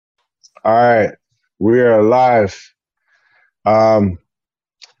All right, we are live. Um,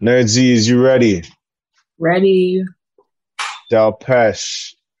 Nerd Z, is you ready? Ready. Del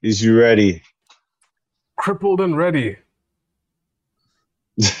Pesh, is you ready? Crippled and ready.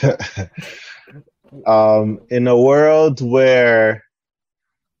 In a world where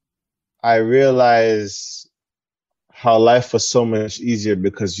I realize how life was so much easier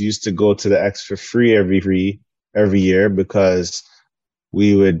because you used to go to the X for free every year because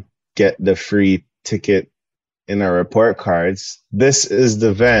we would get the free ticket in our report cards. This is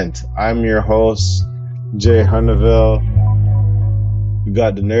the vent. I'm your host, Jay Hunneville. We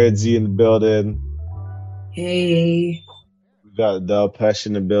got the Nerd Z in the building. Hey. We got Del Pesh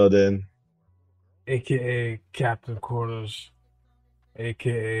in the building. AKA Captain Quarters.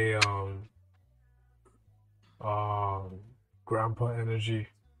 AKA Grandpa Energy.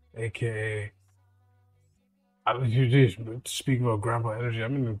 AKA speaking of Grandpa Energy,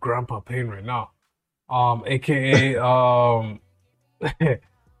 I'm in Grandpa Pain right now. AKA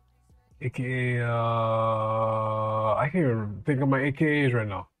AKA I can't even think of my AKAs right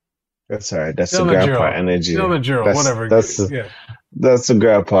now. That's all right. That's the grandpa energy. Whatever. That's the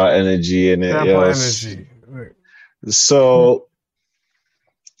grandpa energy in it. Grandpa energy. So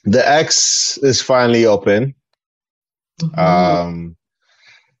the X is finally open. Mm-hmm.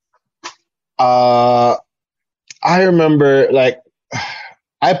 I remember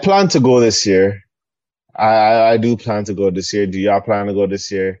I plan to go this year. I do plan to go this year. Do y'all plan to go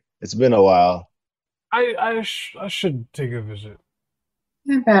this year? It's been a while. I should take a visit.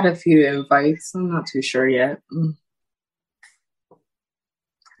 I've had a few invites. I'm not too sure yet.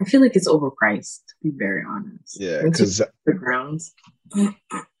 I feel like it's overpriced, to be very honest. Yeah, because the grounds.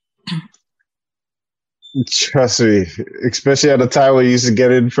 Trust me, especially at the time when you used to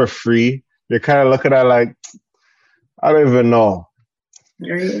get in for free, you're kind of looking at like, I don't even know.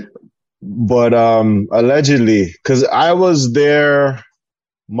 Right. But allegedly, because I was there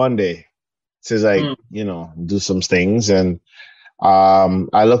Monday to do some things, and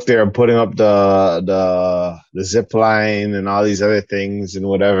I looked there putting up the zip line and all these other things and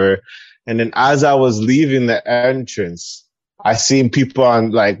whatever. And then as I was leaving the entrance, I seen people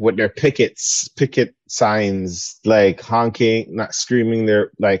on with their picket signs, honking, not screaming,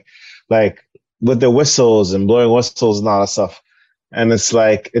 they're like with the whistles and blowing whistles and all that stuff. And it's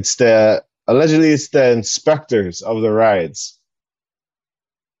allegedly it's the inspectors of the rides.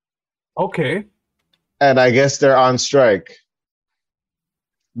 Okay. And I guess they're on strike.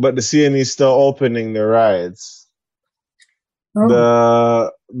 But the CNE is still opening the rides. Oh.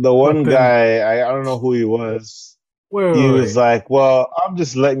 The one guy, I don't know who he was. He was like, well, I'm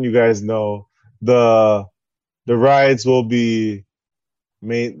just letting you guys know the rides will be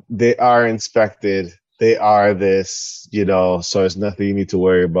made. They are inspected. They are this, so it's nothing you need to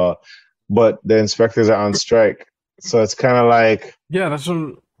worry about. But the inspectors are on strike. So it's kind of like, yeah, that's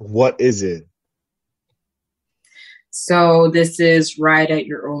what is it? So this is ride at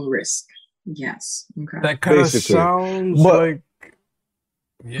your own risk. Yes. Okay. That kind of sounds like,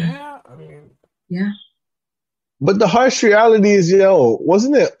 yeah, I mean. Yeah. But the harsh reality is,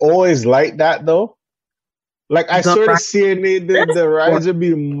 wasn't it always like that though? Like I started seeing the rides would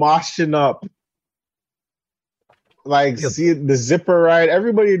be moshing up. See the zipper ride.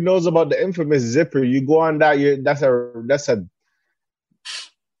 Everybody knows about the infamous zipper. You go on that, that's a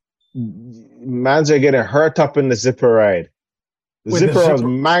man's are getting hurt up in the zipper ride. The zipper was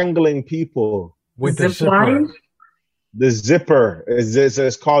mangling people. With the zipper. The zipper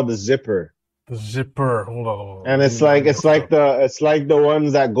it's called the zipper. The zipper. Hold on. And it's like the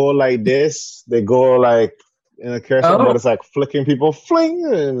ones that go like this. They go in a carousel, but it's like flicking people, fling,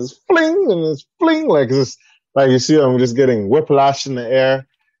 and it's fling, and it's fling. You see them just getting whiplash in the air.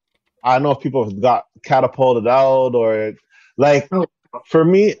 I know people have got catapulted out or for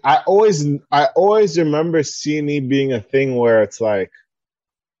me, I always remember CNE being a thing where it's like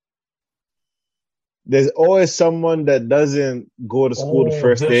there's always someone that doesn't go to school the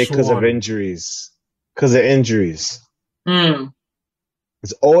first day because of injuries. Because of injuries.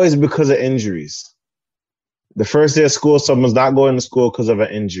 It's always because of injuries. The first day of school, someone's not going to school because of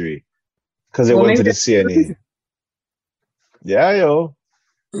an injury. Because they went to the CNE. Yeah, yo.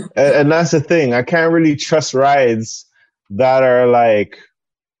 And that's the thing. I can't really trust rides that are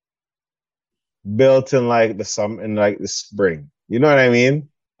built in the spring. You know what I mean?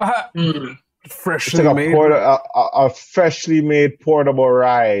 Freshly made. A freshly made portable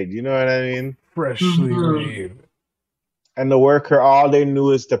ride. You know what I mean? Freshly made. And the worker, all they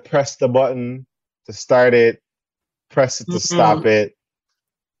knew is to press the button to start it, press it to stop it,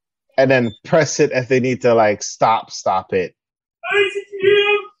 and then press it if they need to stop it.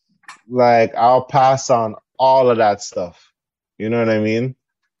 like I'll pass on all of that stuff. You know what I mean?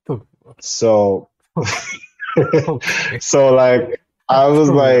 So, Okay. so like I was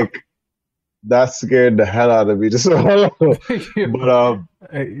like, that scared the hell out of me. Just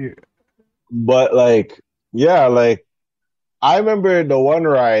Hey, but like, yeah, like I remember the one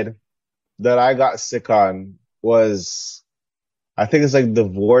ride that I got sick on was, I think it's like the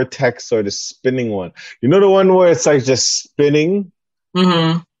vortex or the spinning one. You know the one where it's like just spinning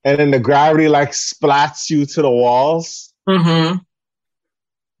Mm-hmm. and then the gravity like splats you to the walls Mm-hmm.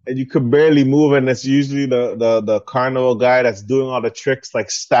 and you could barely move, and it's usually the carnival guy that's doing all the tricks, like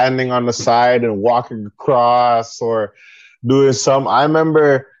standing on the side and walking across or doing some. I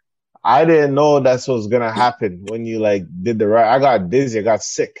remember I didn't know that's what was gonna happen when you like did the ride. I got dizzy, I got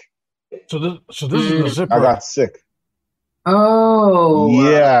sick. so this is the zip I ride. got sick. Oh.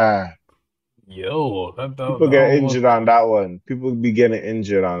 Yeah. Yo, that People that get don't injured look on that one. People be getting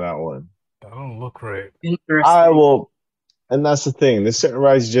injured on that one. that don't look right. I Interesting. will, and that's the thing. The certain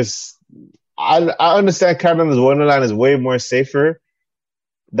rides just, I understand Canada's Wonderland is way more safer.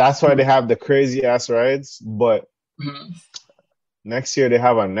 That's why they have the crazy ass rides. But Mhm. next year they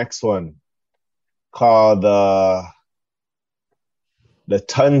have a next one called the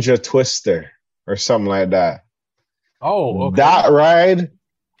Tundra Twister or something like that. Oh, okay. That ride,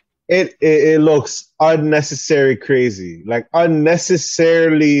 it looks unnecessary crazy, like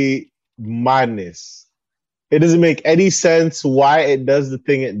unnecessarily madness. It doesn't make any sense why it does the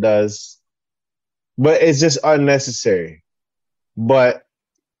thing it does, but it's just unnecessary. But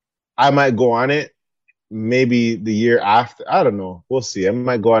I might go on it maybe the year after. I don't know. We'll see. I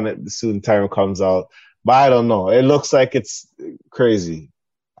might go on it soon time comes out. But I don't know. It looks like it's crazy.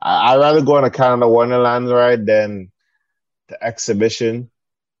 I'd rather go on a Canada Wonderland ride than the exhibition.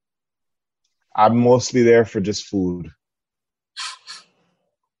 I'm mostly there for just food.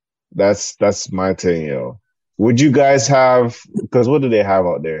 That's my thing, yo. Would you guys have, because what do they have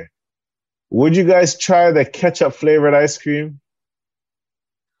out there? Would you guys try the ketchup flavored ice cream?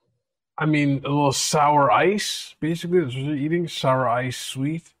 I mean, a little sour ice, basically. That's what you're eating. Sour ice,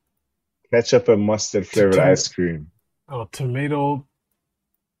 sweet. Ketchup and mustard T flavored tom ice cream. oh, tomato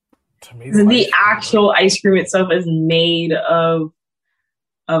The ice cream. actual ice cream itself is made of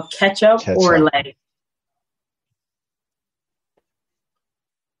ketchup or Ketchup. like.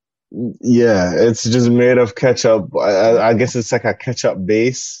 Yeah, it's just made of ketchup. I guess it's like a ketchup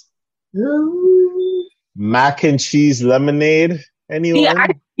base. Mac and cheese lemonade. Yeah, I've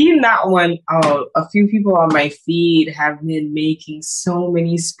Anyone? seen that one. Oh, a few people on my feed have been making so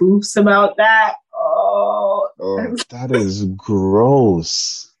many spoofs about that. Oh, Oh, that is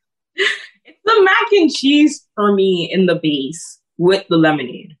gross. it's the mac and cheese for me in the base with the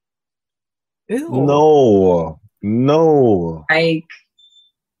lemonade. Ew. No, no. Like,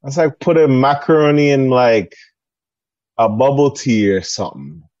 That's like putting macaroni in like a bubble tea or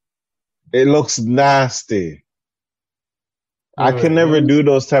something. It looks nasty. I can Wait, never what? do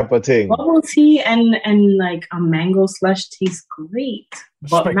those type of things. bubble tea and like a mango slush tastes great,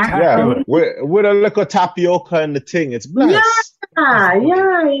 but Yeah, Spectacular. macaroni. with a little tapioca in the thing, it's Yeah, blessed.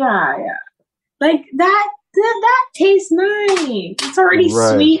 yeah. Like that tastes nice. It's already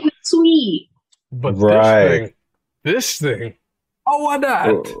Right, sweet and sweet. But right. this thing, oh, what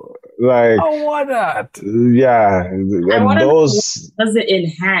that? Like, Oh, what that? yeah, I want to know, what those. does it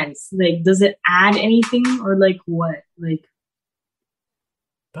enhance? Like, does it add anything or like what? Like,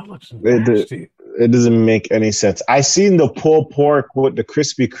 That looks It, nasty. it doesn't make any sense. I seen the pulled pork with the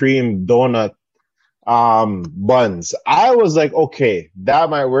Krispy Kreme donut buns. I was like, okay, that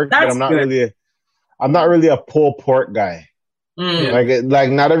might work, but that's good. I'm not really a pulled pork guy. Mm. Like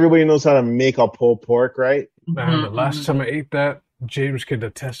not everybody knows how to make a pulled pork, right? Man, the last time I ate that, James could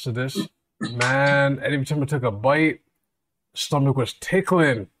attest to this. Man, every time I took a bite, stomach was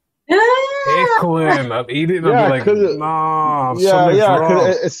tickling. Tickling. I'd eat it and Yeah, I'd be like, nah, something's wrong.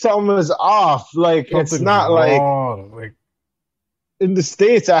 because something is off. Like it's Something's not like wrong. Like, in the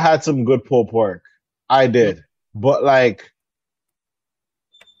States. I had some good pulled pork. I did, but like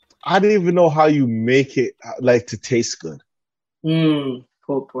I didn't even know how you make it like to taste good.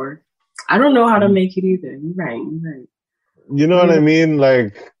 Pulled pork. I don't know how to make it either. You're right. You know what I mean?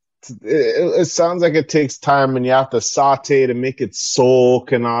 Like it sounds like it takes time, and you have to saute to make it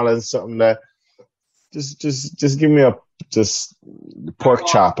soak and all that. Something that just give me a just pork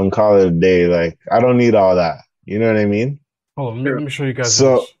chop and call it a day. Like I don't need all that. You know what I mean? hold on, let me show you guys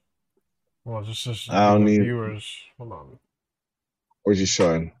So this. Well, just I give don't the need. viewers. Hold on. What you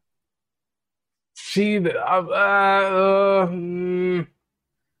showing? See,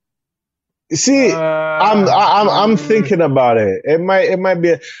 See, I'm thinking about it. It might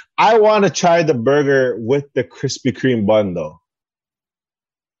be. I want to try the burger with the Krispy Kreme bun though.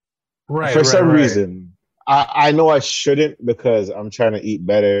 Right. For some reason, I know I shouldn't because I'm trying to eat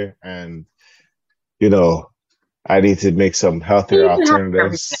better, and I need to make some healthier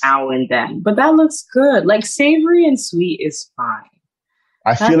alternatives. Now and then, but that looks good. Like savory and sweet is fine.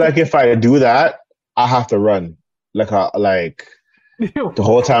 I feel like if I do that, I have to run. Like the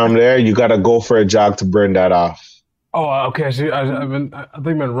whole time I'm there, you gotta go for a jog to burn that off. Oh, okay. See, I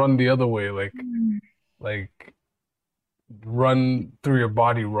think man run the other way, like run through your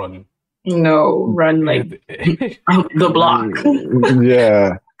body. Run. No, run like the block.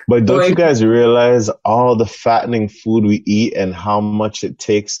 Yeah, but don't you guys realize all the fattening food we eat and how much it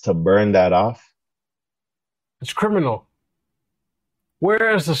takes to burn that off? It's criminal.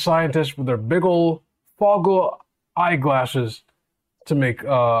 Whereas the scientists with their big old foggle eyeglasses to make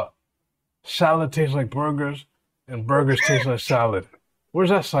salad taste like burgers and burgers taste like salad. Where's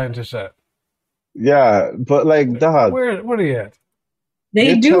that scientist at? Yeah, but like, dog. Where are they at?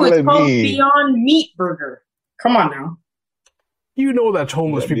 They do. It's called Beyond Meat Burger. Come on now. You know that's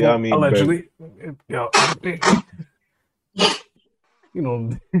homeless people, allegedly.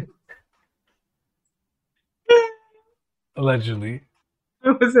 Allegedly.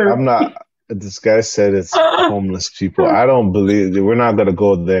 I'm not. This guy said it's homeless people. I don't believe it. We're not gonna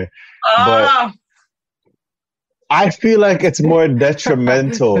go there. But I feel like it's more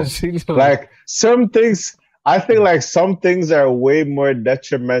detrimental. Like some things, I think like some things are way more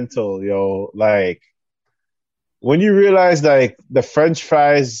detrimental, yo. Like when you realize like the French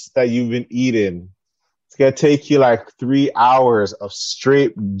fries that you've been eating, it's gonna take you like 3 hours of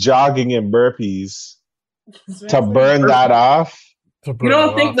straight jogging and burpees to burn that off. You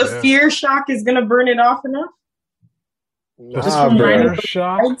don't think the fear shock is gonna burn it off enough?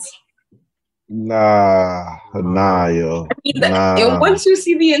 Nah, yo. I mean, once you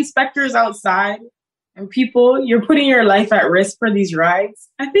see the inspectors outside and people, you're putting your life at risk for these rides.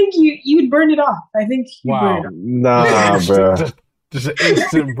 I think you'd burn it off. I think you'd burn it off. Nah, bro. Just an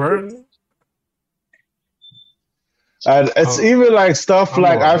instant burn. And it's even like stuff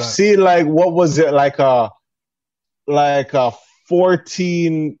like I've seen like what was it like a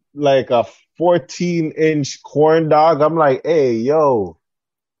 14-inch corn dog. I'm like, hey, yo.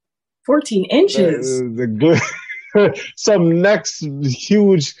 14 inches. Some next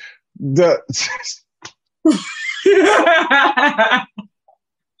huge.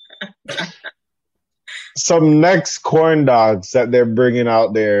 Some next corn dogs that they're bringing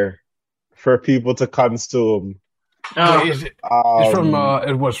out there for people to consume.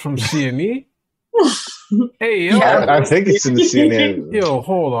 It was from CNE. Hey, yo. I think it's in the CNN. Yo,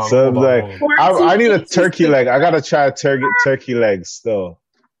 hold on. So I need a turkey leg. I gotta try a turkey leg still.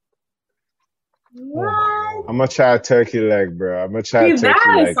 What? I'm gonna try a turkey leg, bro. I'm gonna try a turkey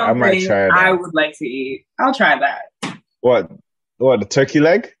leg. I might try that. I would like to eat. I'll try that. What? The turkey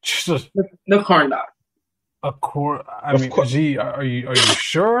leg? The corn dog. A corn. I mean, are you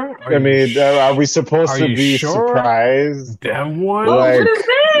sure? Are we supposed to be surprised? Damn one. Like, what is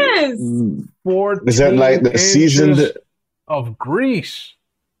this? 14 is that like the seasoned of grease?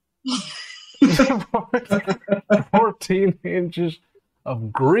 14 inches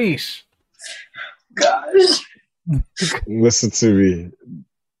of grease. Gosh. Listen to me.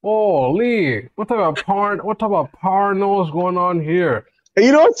 Oh, Lee, what type of parno is going on here?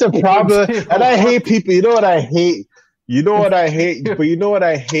 You know what's the problem? And I hate people. You know what I hate? But you know what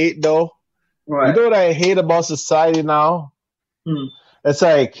I hate though? What? You know what I hate about society now? It's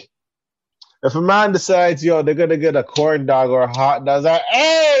like if a man decides, yo, they're gonna get a corn dog or a hot dog, it's like,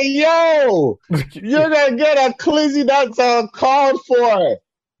 hey, yo, you're gonna get a glizzy that's called for.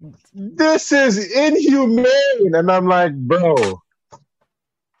 This is inhumane. And I'm like, bro.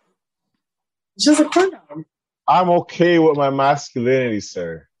 It's just a corn dog. I'm okay with my masculinity,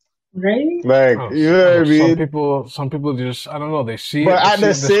 sir. Right? Like, you know what I mean? Some people just, I don't know, they see but it. At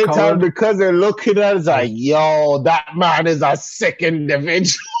the same time, because they're looking at it, it's like, yo, that man is a sick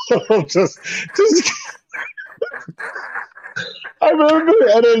individual. just I remember,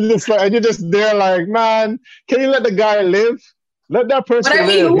 and then you're just there like, man, can you let the guy live? Let that person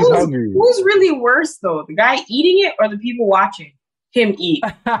live. He's hungry. Who's really worse, though? The guy eating it or the people watching him eat?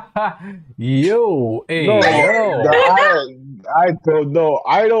 Yo, hey, no, yo.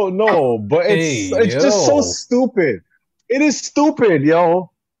 I don't know. But it's just so stupid. It is stupid,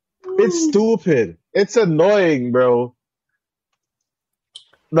 yo. It's stupid. It's annoying, bro.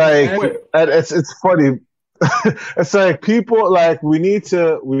 Like, and it's funny. It's like people like we need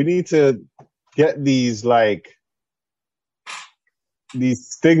to get these like these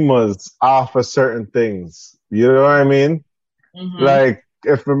stigmas off of certain things. You know what I mean? Mm-hmm. Like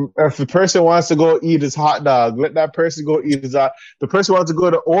if the person wants to go eat his hot dog, let that person go eat his hot. The person wants to go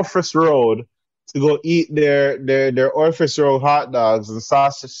to Orpheus Road to go eat their Orpheus Road hot dogs and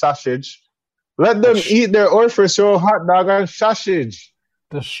sausage. Let them eat their Orpheus Road hot dog and sausage.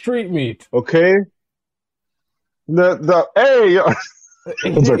 The street meat. Okay. The hey yo.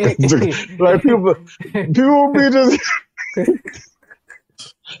 Like people be just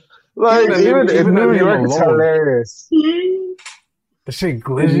like even in New York it's hilarious. They say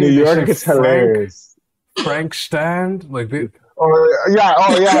glizzy. In New York it's hilarious. Frank stand like they. Oh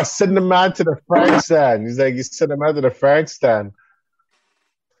yeah. Send the man to the Frank stand. He's like, you send the man to the Frank stand.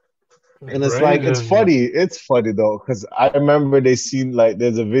 And it's like, it's funny. It's funny though, because I remember they seen like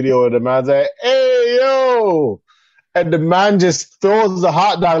there's a video of the man's like, hey yo. And the man just throws the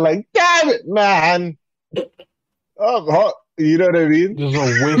hot dog like, damn it, man. Oh, you know what I mean? There's a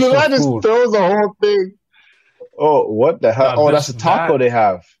waste the man of just food. throws the whole thing. Oh, what the hell? That's a taco they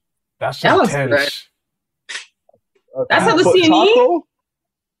have. That's intense. That's at the CNE? Taco?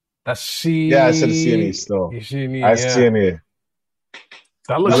 That's C. Yeah, it's at the CNE still. CNE, That's CNE.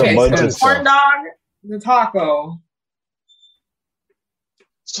 That looks intense. So corn dog, the taco.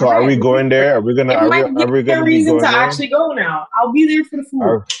 So are we going there? Are we gonna? Are we gonna? Reason to actually go now. I'll be there for the food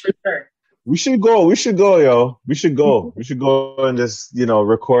for sure. We should go. We should go, yo. We should go. We should go and just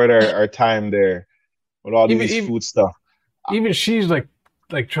record our time there with all these food stuff. Even she's like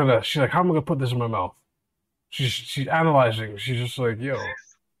trying to. She's like, how am I gonna put this in my mouth? She's analyzing. She's just like, yo.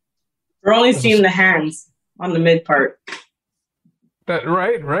 We're only seeing the hands on the mid part. That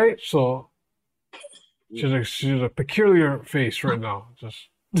right. So she's a peculiar face right now. Just.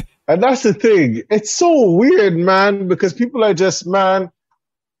 And that's the thing. It's so weird, man, because people are just, man,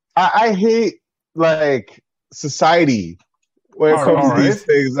 I hate, like, society when it comes to these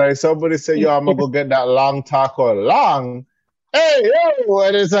things. Like, somebody say, yo, I'm going to go get that long taco. Long? Hey, yo!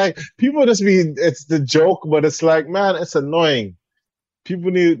 And it's like, people just it's the joke, but it's like, man, it's annoying.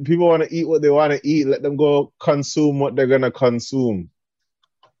 People want to eat what they want to eat. Let them go consume what they're going to consume.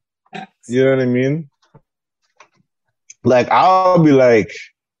 You know what I mean? Like, I'll be like,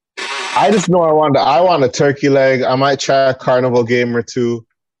 I just know I want a turkey leg. I might try a carnival game or two.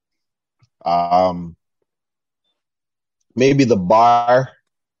 Maybe the bar.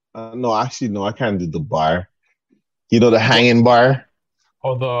 No, I can't do the bar. You know, the hanging bar?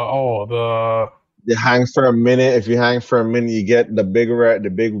 You hang for a minute. If you hang for a minute, you get the big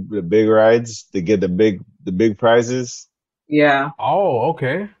rides. They get the big prizes. Yeah. Oh,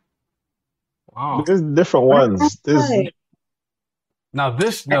 okay. Wow. There's different ones. Now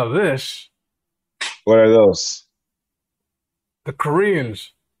this. What are those? The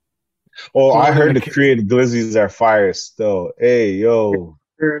Koreans. Oh, I heard the Korean glizzies are fire still. Hey, yo.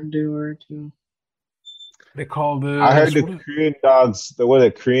 They call this. I heard the Korean dogs.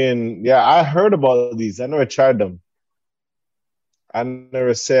 Korean? Yeah, I heard about these. I never tried them. I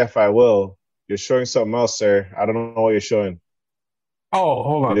never say if I will. You're showing something else, sir. I don't know what you're showing. Oh,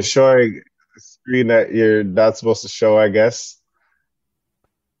 hold on. You're showing a screen that you're not supposed to show, I guess.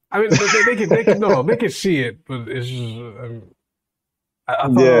 I mean, they can see it, but it's just. I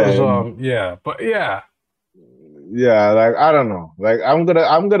thought it was but yeah. Yeah, like I don't know. Like I'm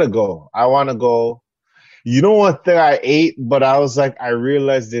gonna go. I want to go. You know what thing I ate, but I was like, I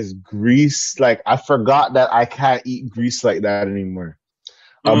realized there's grease. Like I forgot that I can't eat grease like that anymore.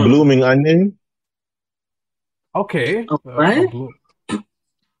 A blooming onion. Okay. What?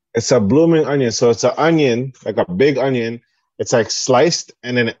 It's a blooming onion. So it's an onion, like a big onion. It's like sliced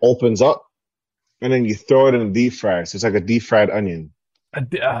and then it opens up and then you throw it in a deep fryer. So it's like a deep fried onion.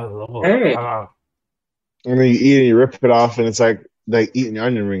 Hey. And then you eat it, you rip it off, and it's like eating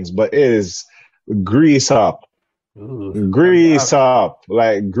onion rings, but it is grease up. Grease up.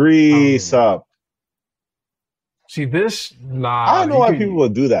 See this? Nah. I don't know why people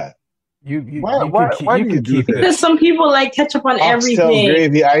would do that. Why do you do that? Because some people like ketchup on everything. Oxtail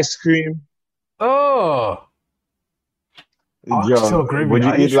gravy ice cream. Oh. Oxtail gravy. Would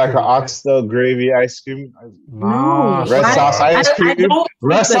you eat like an oxtail gravy ice cream? No. Red sauce ice cream.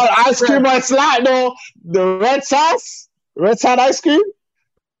 Red sauce ice cream on slide though. The red sauce ice cream.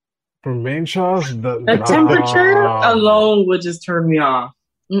 For main sauce, the temperature alone would just turn me off.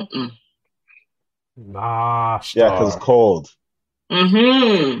 Nah. Stop. Yeah, because it's cold.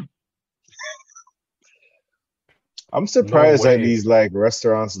 I'm surprised that these like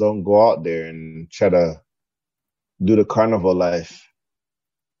restaurants don't go out there and try to do the carnival life.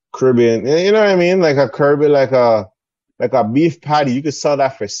 Caribbean, you know what I mean? Like a Caribbean, like a beef patty, you could sell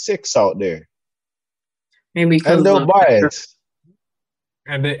that for $6 out there. Maybe and they'll buy it.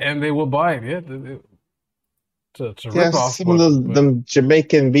 and they will buy it. Yeah, it's a rip off, some of those them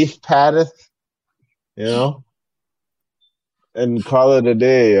Jamaican beef patties, you know, and call it a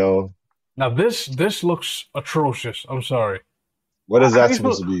day, yo. now this looks atrocious. I'm sorry. What is How that you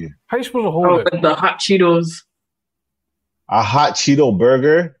supposed supposed to be? how you supposed to hold it? With the hot Cheetos. A hot Cheeto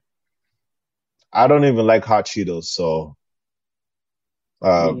burger? I don't even like hot Cheetos, so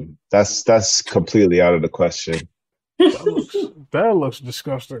that's completely out of the question. That looks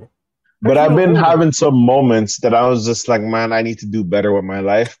disgusting. But I've been having some moments that I was just like, man, I need to do better with my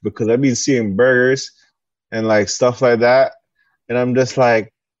life because I've been seeing burgers and like stuff like that. And I'm just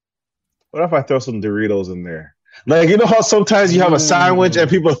like, what if I throw some Doritos in there? Like, you know how sometimes you have a sandwich and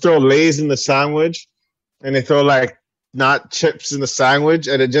people throw Lay's in the sandwich and they throw like not chips in the sandwich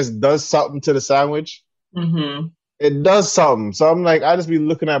and it just does something to the sandwich? Mm-hmm. It does something. So I'm like, I just be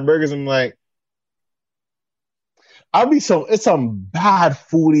looking at burgers and I'm like, it's some bad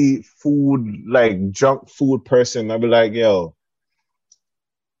food, like junk food person. I'll be like, yo,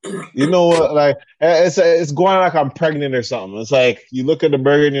 you know what? Like, it's going like I'm pregnant or something. It's like you look at the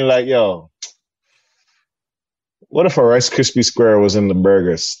burger and you're like, yo, what if a Rice Krispie square was in the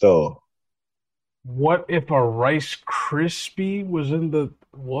burger still? What if a Rice Krispie was in the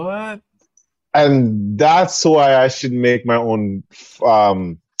what? And that's why I should make my own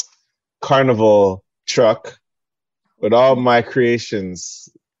carnival truck with all my creations.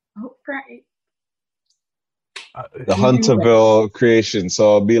 Oh, right. The Hunterville creation.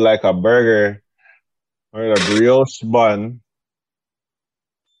 So it'll be like a burger or a brioche bun.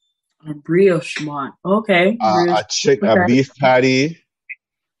 A brioche bun. Okay. A beef patty.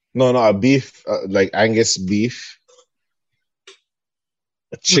 No, a beef, like Angus beef.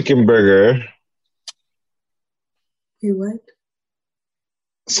 A chicken burger. Okay, what?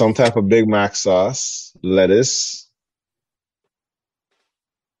 Some type of Big Mac sauce. Lettuce.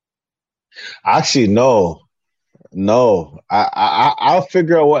 Actually, no. I'll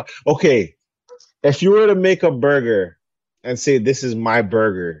figure out what. Okay, if you were to make a burger and say this is my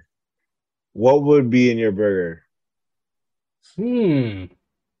burger, what would be in your burger? I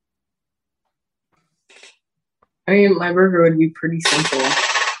mean, my burger would be pretty simple.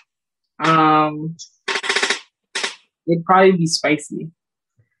 It'd probably be spicy,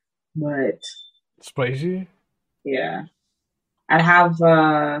 but spicy. Yeah, I'd have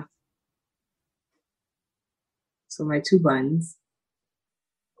so my 2 buns.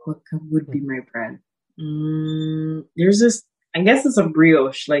 What would be my bread? There's this. I guess it's a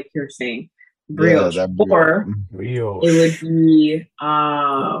brioche, like you're saying, brioche, yeah, or brioche. It would be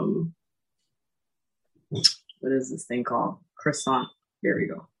what is this thing called? Croissant. There we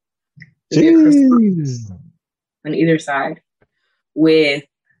go. On either side with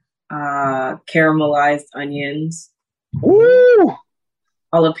caramelized onions. Woo!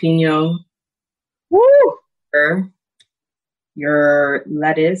 Jalapeno. Woo! Your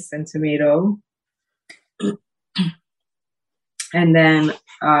lettuce and tomato. And then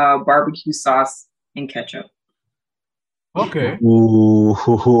barbecue sauce and ketchup. Okay. Ooh,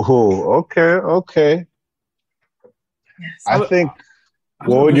 okay. Yes. I think.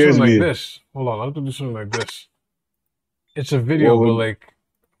 What would yours be? Like this. Hold on, I have to do something like this. It's a video, but like,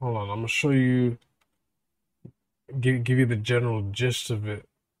 hold on, I'm gonna show you. Give you the general gist of it.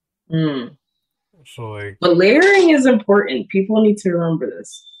 So like, but layering is important. People need to remember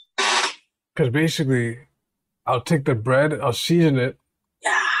this. Because basically, I'll take the bread, I'll season it,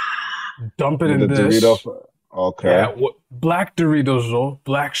 dump it in this. Dorito. Okay. Yeah, black Doritos though,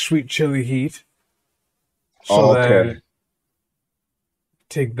 black sweet chili heat. So then,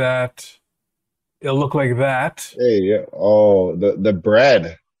 take that. It'll look like that. Hey, yeah. Oh, the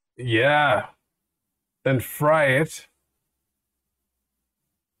bread. Yeah. Then fry it.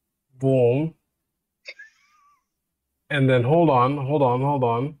 Boom. And then hold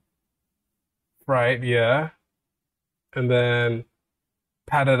on. Fry it, yeah. And then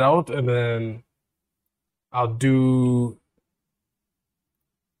pat it out, and then I would do.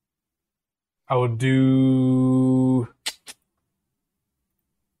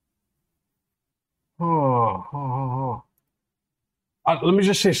 Let me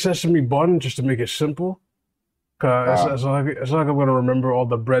just say sesame bun, just to make it simple. It's not like I'm gonna remember all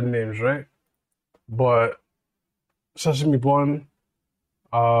the bread names, right? But sesame bun,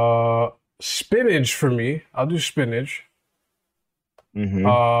 spinach for me. I'll do spinach.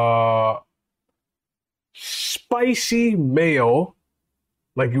 Spicy mayo,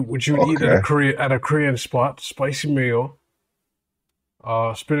 like what you would eat at a Korean spot. Spicy mayo.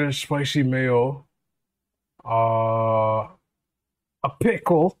 Spinach, spicy mayo. A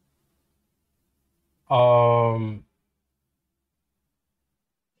pickle.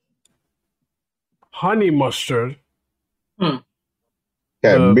 honey mustard. Hmm.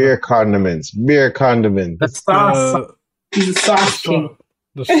 Yeah, beer condiments. The sauce. He's a sauce king.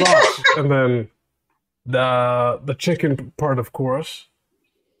 The sauce, and then the chicken part, of course.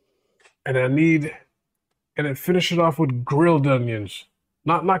 And then finish it off with grilled onions.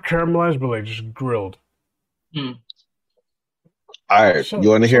 Not caramelized, but like just grilled. Hmm. All right, you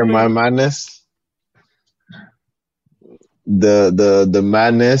want to hear my madness? The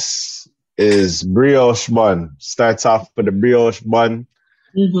madness is brioche bun. Starts off with a brioche bun.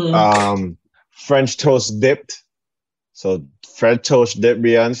 Mm-hmm. French toast dipped. So French toast dipped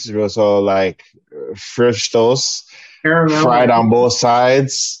brioche. So like French toast fried on both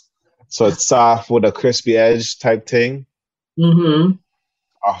sides. So it's soft with a crispy edge type thing. Mm-hmm.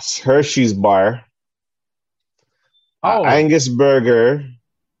 A Hershey's bar. Oh. Angus burger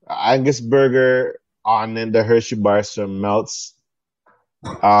on in the Hershey bar, so it melts.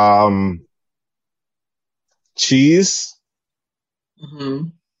 Cheese,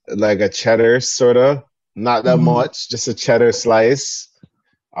 like a cheddar, sort of, not that much, just a cheddar slice.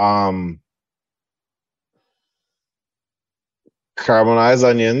 Caramelized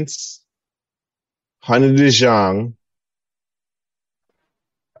onions, honey Dijon,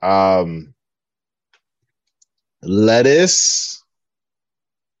 lettuce.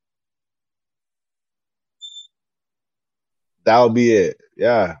 That'll be it.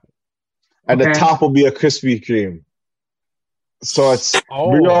 Yeah. And the top will be a Krispy Kreme. So it's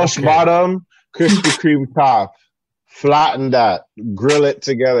brioche bottom, Krispy Kreme top. Flatten that. Grill it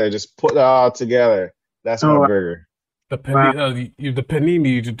together. Just put it all together. That's my burger. The panini, you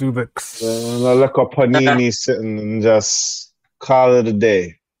do the... Like a panini sitting and just call it a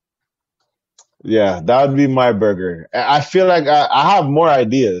day. Yeah, that would be my burger. I feel like I have more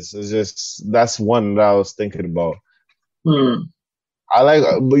ideas. It's just, that's one that I was thinking about. I like.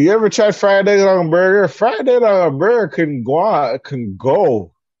 But you ever tried fried egg on a burger? Fried egg on a burger can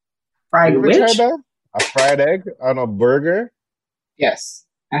go. Fried which? Tried that? A fried egg on a burger? Yes,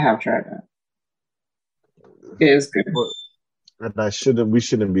 I have tried that. It is good. And we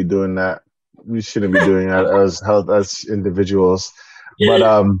shouldn't be doing that. We shouldn't be doing that as individuals. But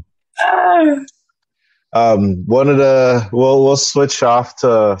one of the we'll switch off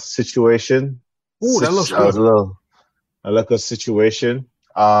to situation. Ooh, that looks good. I like a situation.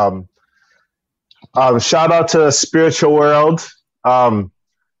 Shout out to Spiritual World.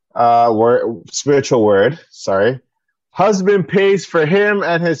 Spiritual Word. Sorry. Husband pays for him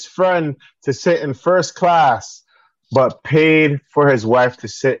and his friend to sit in first class, but paid for his wife to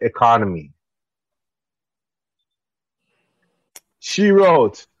sit economy. She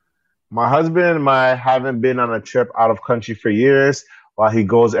wrote, "My husband and I haven't been on a trip out of country for years, while he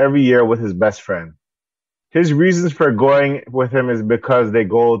goes every year with his best friend. His reasons for going with him is because they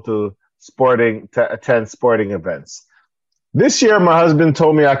go to attend sporting events. This year, my husband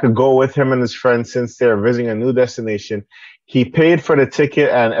told me I could go with him and his friends since they're visiting a new destination. He paid for the ticket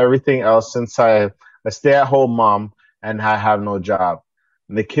and everything else since I'm a stay-at-home mom and I have no job.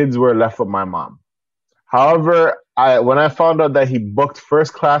 And the kids were left with my mom. However, when I found out that he booked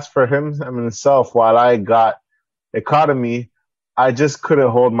first class for him and himself while I got economy, I just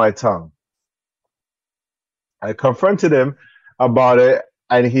couldn't hold my tongue. I confronted him about it,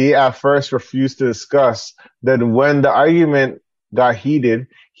 and he at first refused to discuss. Then when the argument got heated,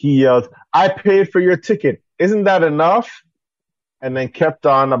 he yelled, "I paid for your ticket. Isn't that enough?" And then kept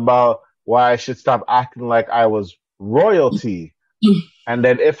on about why I should stop acting like I was royalty. And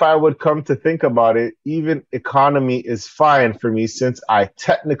that if I would come to think about it, even economy is fine for me since I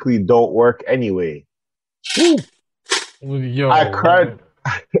technically don't work anyway. Yo, I cried.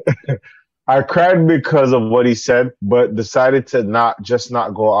 I cried because of what he said, but decided to not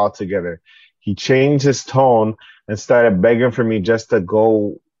go altogether. He changed his tone and started begging for me just to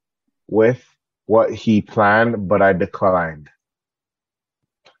go with what he planned, but I declined.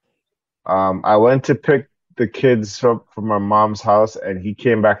 I went to pick the kids from my mom's house, and he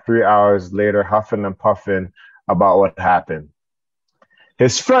came back 3 hours later, huffing and puffing about what happened.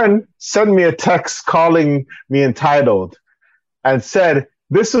 His friend sent me a text calling me entitled and said,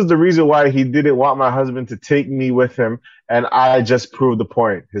 "This is the reason why he didn't want my husband to take me with him, and I just proved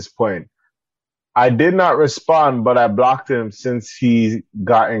his point. I did not respond, but I blocked him since he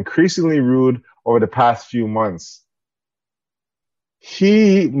got increasingly rude over the past few months.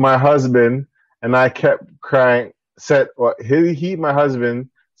 My husband, and I kept crying, my husband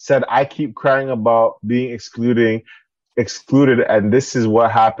said I keep crying about being excluded, and this is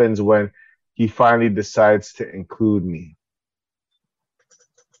what happens when he finally decides to include me."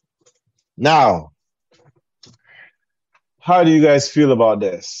 Now, how do you guys feel about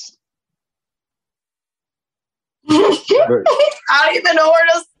this? I don't even know where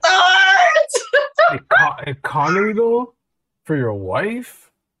to start. Economy though, for your wife.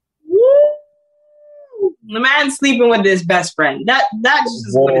 The man's sleeping with his best friend. That's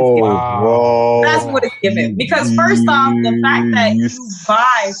just what it's giving. Whoa. That's what it's giving. Because first off, the fact that you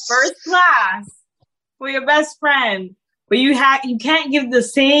buy first class for your best friend, but you can't give the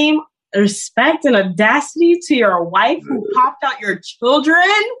same respect and audacity to your wife who popped out your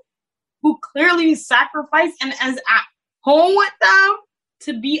children, who clearly sacrificed and is at home with them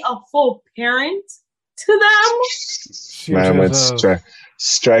to be a full parent to them. Man, we're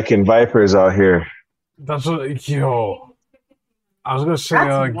striking vipers out here. That's what, yo. I was gonna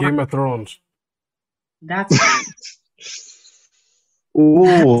say Game of Thrones. That's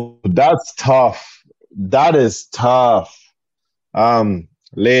ooh, that's tough. That is tough.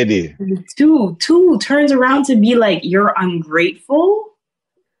 Lady. Two turns around to be like, you're ungrateful.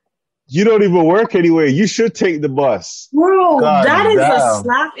 You don't even work anywhere. You should take the bus. Bro, that is a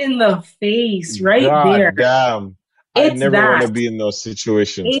slap in the face right there. Damn. I never want to be in those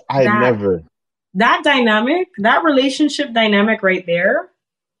situations. Never. That dynamic, that relationship dynamic right there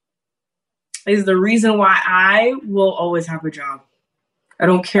is the reason why I will always have a job. I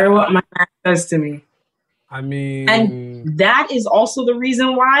don't care what my man says to me. I mean... And that is also the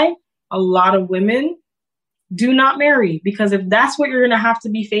reason why a lot of women do not marry. Because if that's what you're going to have to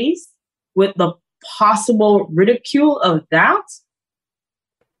be faced with, the possible ridicule of that.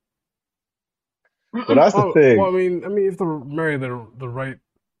 But that's the thing. Well, I mean, if they're married the right...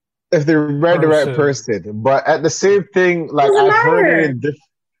 If they read the right person, but at the same thing, like I've heard it in different.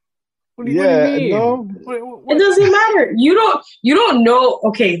 What do you mean? No, it doesn't matter. You don't know.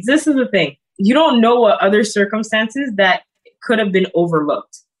 Okay, this is the thing. You don't know what other circumstances that could have been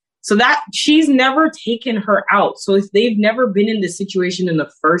overlooked. So that she's never taken her out. So if they've never been in this situation in the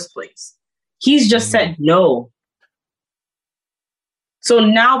first place, he's just said no. So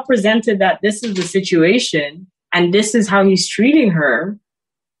now presented that this is the situation and this is how he's treating her.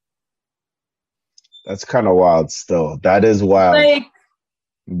 That's kind of wild still. That is wild.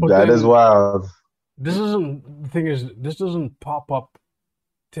 That is wild. This doesn't pop up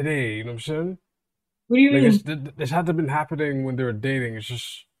today, you know what I'm saying? What do you mean? This had to have been happening when they were dating. It's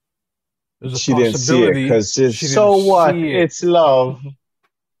just there's a she possibility. Didn't see it because so what? It's love.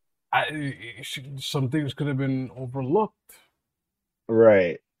 Some things could have been overlooked.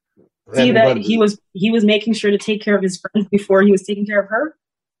 Right. See that he was making sure to take care of his friends before he was taking care of her?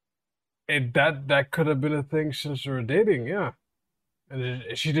 That could have been a thing since they were dating, yeah. And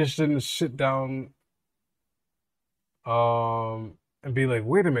she just didn't sit down and be like,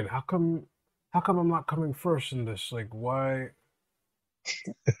 wait a minute, how come I'm not coming first in this? Like, why?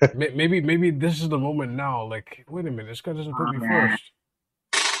 maybe this is the moment now. Like, wait a minute, this guy doesn't put me first.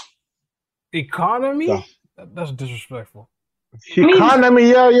 Economy? Yeah. That's disrespectful. Economy,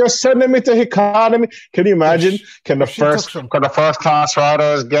 yo, you're sending me to economy. Can you imagine? Can the first class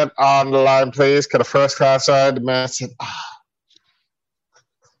riders get on the line, please? Can the first class ride? The man said,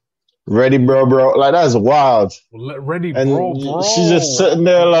 ready, bro. Like, that's wild. Ready, and bro. She's just sitting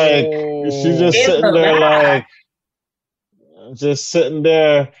there like,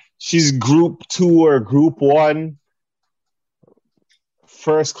 She's group 2 or group 1.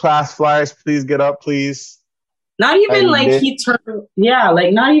 First class flyers, please get up, please. Not even he turned,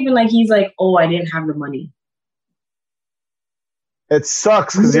 not even like he's like, oh, I didn't have the money. It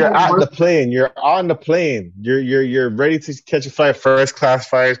sucks because you're at the plane. You're on the plane. You're ready to catch a flight. First class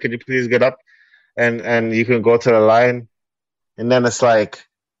flyers, could you please get up? And you can go to the line. And then it's like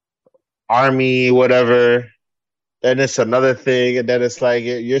army, whatever. Then it's another thing. And then it's like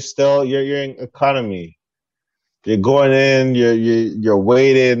you're in economy. You're going in, you're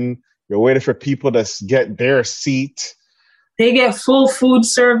waiting. You're waiting for people to get their seat. They get full food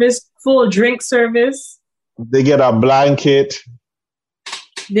service, full drink service. They get a blanket.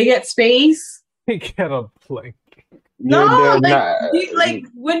 They get space. They get a blanket. No,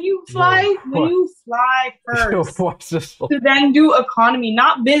 when you fly first to then do economy,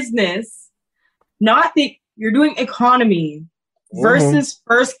 not business, you're doing economy versus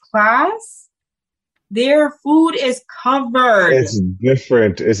first class. Their food is covered. It's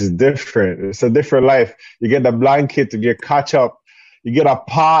different. It's a different life. You get the blanket, you get catch up, you get a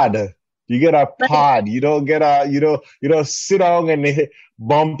pod. You don't get you don't sit down and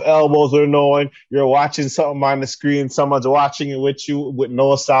bump elbows or no one. You're watching something on the screen, someone's watching it with you with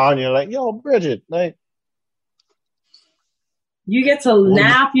no sound. You're like, yo, Bridget, like you get to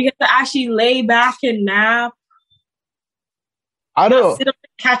nap, you get to actually lay back and nap. I don't sit up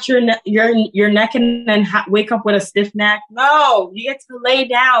and catch your neck and then wake up with a stiff neck. No, you get to lay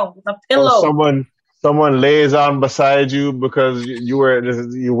down with a pillow. someone lays on beside you because you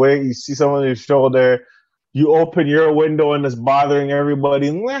wait, you see someone on your shoulder, you open your window and it's bothering everybody.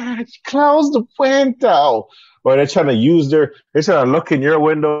 Close the window. Or they're trying to look in your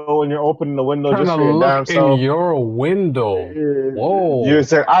window when you're opening the window Trying just to for your damn look in self. your window. Whoa. You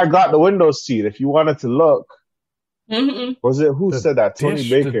say, I got the window seat. If you wanted to look. Mm-mm. Was it who said that? Tony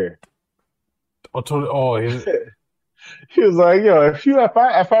Baker. He was like, yo, if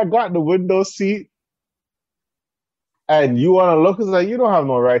I got the window seat and you want to look, it's like, you don't have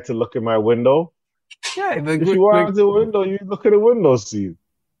no right to look in my window. Yeah, if you want the window, you look at the window seat.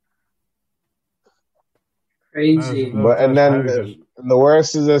 Crazy. And then the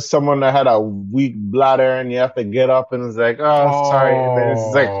worst is there's someone that had a weak bladder and you have to get up and it's like, sorry. And then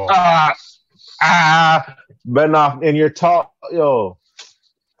it's like, bend off and you're tall, yo.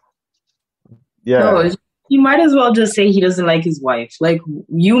 Yeah. No, you might as well just say he doesn't like his wife. Like,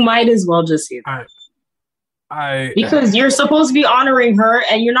 you might as well just say that. Because you're supposed to be honoring her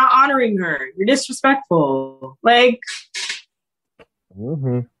and you're not honoring her. You're disrespectful. Like,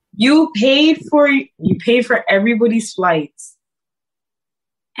 you paid for everybody's flights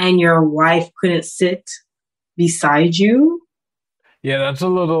and your wife couldn't sit beside you. Yeah, that's a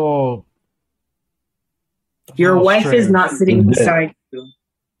little. Your wife strange. Is not sitting beside you.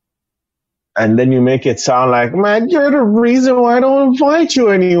 And then you make it sound like, man, you're the reason why I don't invite you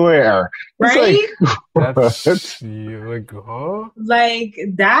anywhere. Right? Like, that's like, huh? Like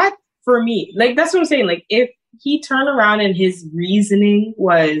that for me. Like, that's what I'm saying. Like, if he turned around and his reasoning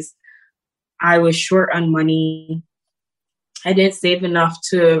was, I was short on money. I didn't save enough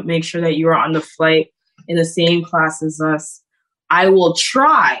to make sure that you were on the flight in the same class as us. I will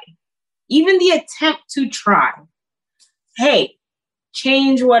try. Even the attempt to try. Hey,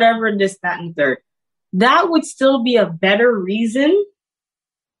 change whatever, this, that, and third. That would still be a better reason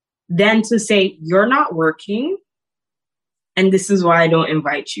than to say, you're not working, and this is why I don't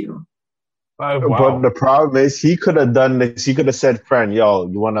invite you. Wow. But the problem is, he could have done this. He could have said, friend, yo,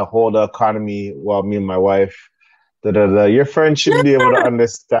 you want to hold the economy while me and my wife, your friend should be able to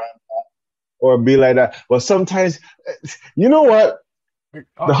understand that or be like that. Well, sometimes, you know what?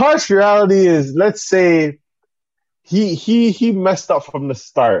 The harsh reality is, let's say, he messed up from the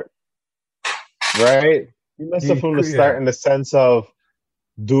start, right? He messed up from the start in the sense of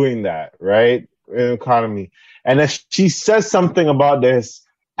doing that, right? In economy. And if she says something about this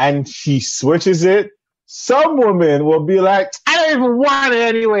and she switches it, some women will be like, I don't even want it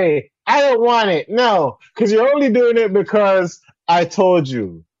anyway. I don't want it. No, because you're only doing it because I told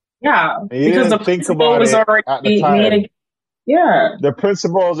you. Yeah, because the principle was already made. Yeah, the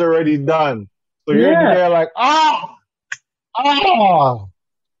principle is already done. So you're there like,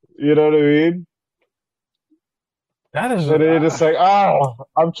 you know what I mean? That is. So they're just like,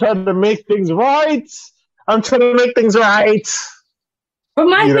 I'm trying to make things right. I'm trying to make things right. But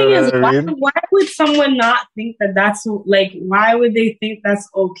my thing is, why would someone not think that that's like? Why would they think that's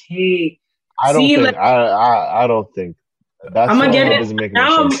okay? I don't think. I don't think. That's I'm gonna get it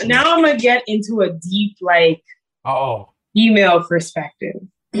now. Now I'm gonna get into a deep female perspective.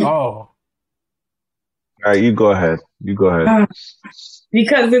 All right, you go ahead.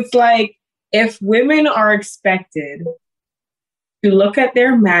 Because it's like, if women are expected to look at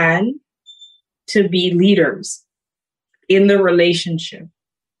their man to be leaders in the relationship.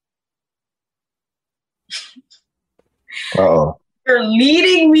 You're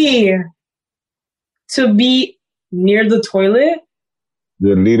leading me to be near the toilet.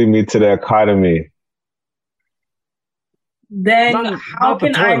 You're leading me to the economy. Then how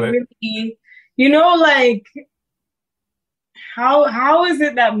can I really, like, how is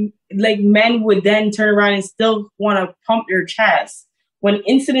it that like men would then turn around and still want to pump your chest when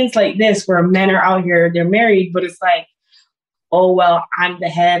incidents like this, where men are out here, they're married, but it's like, oh, well, I'm the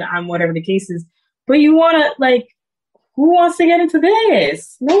head, I'm whatever the case is. But you want to, like, who wants to get into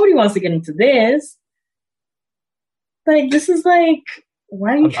this? Nobody wants to get into this. Like, this is like,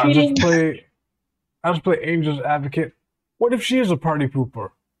 why are you treating... I just play Angel's Advocate. What if she is a party pooper?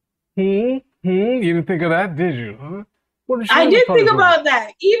 You didn't think of that, did you? Huh? I did think about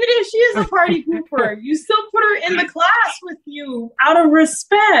that. Even if she is a party pooper, you still put her in the class with you out of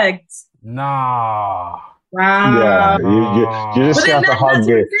respect. Nah. Wow. Yeah, you just have to hug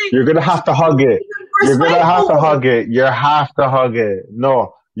it. You're gonna have to hug it. You're gonna have to hug it. You have to hug it.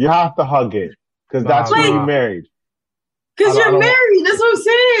 No, you have to hug it because that's who you married. Because you're married. That's what I'm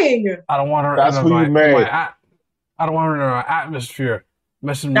saying. I don't want her. That's who you married. I don't want her in my atmosphere,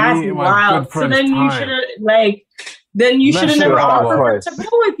 messing that's me and my wild. good friends' So then time. you should have never offered her to go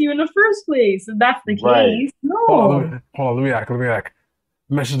with you in the first place. If that's the case, no. Hold on, let me act.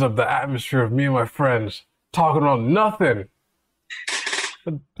 messes up the atmosphere of me and my friends talking about nothing.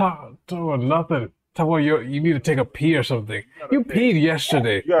 Talking about nothing. Talk about you need to take a pee or something. You peed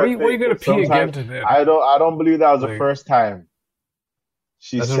yesterday. Why are you gonna pee again today? I don't believe that was the first time.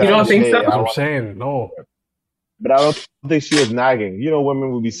 You don't think so? That's what I'm saying. No. But I don't think she was nagging. You know,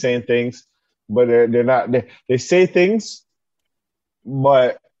 women will be saying things, but they're not. They say things,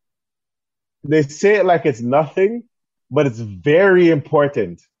 but they say it like it's nothing, but it's very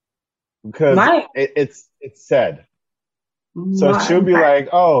important because it's said. So she'll be like,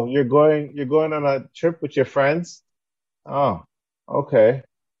 "Oh, you're going on a trip with your friends? Oh, okay.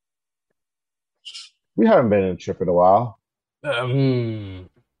 We haven't been on a trip in a while." And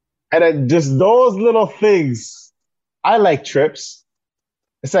then just those little things. I like trips.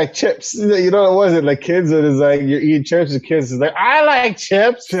 It's like chips. You know, it wasn't like kids. It is like you're eating chips with kids. It's like, I like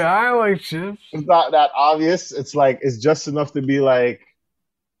chips. Yeah, I like chips. It's not that obvious. It's like, it's just enough to be like,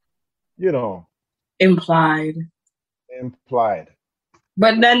 you know. Implied.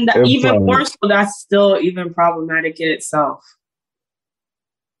 But then even more so, that's still even problematic in itself.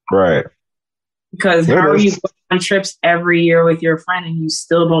 Right. Because how are you going on trips every year with your friend and you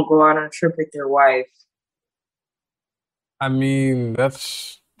still don't go out on a trip with your wife? I mean,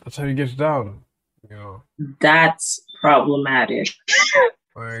 that's how he gets down, you know. That's problematic.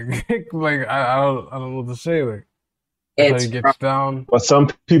 like I don't know what to say. Like that's how he gets down. But some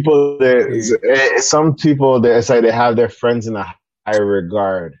people, it's like they have their friends in a high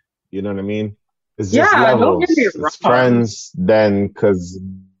regard. You know what I mean? It's just levels. It's friends then, because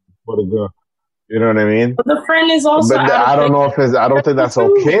for the girl. You know what I mean? But the friend is also. But I don't know if I don't think that's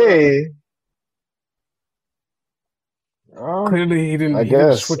okay. Clearly, he didn't. I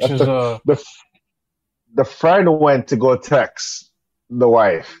guess switch his. The friend went to go text the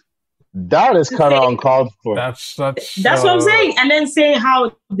wife. That is kind of uncalled for. That's what I'm saying, and then saying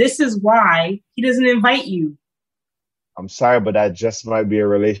how this is why he doesn't invite you. I'm sorry, but that just might be a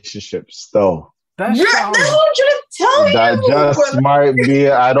relationship still. That's what I'm trying to tell you. That just might be.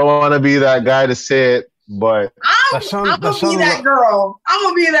 I don't want to be that guy to say it, but I'm gonna be that girl. I'm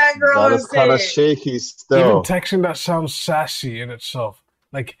gonna be that girl. That is kind of shaky still. Even texting that sounds sassy in itself.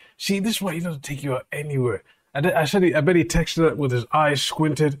 Like, see, this is why he doesn't take you out anywhere. I bet he texted it with his eyes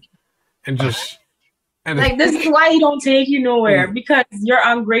squinted, and just like this is why he don't take you nowhere because you're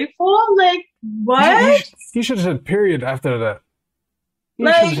ungrateful. Like what? He should have said period after that. He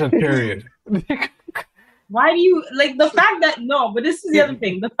should have said period. Why do you like the fact that but this is the other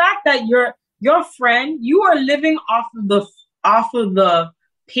thing. The fact that your friend, you are living off of the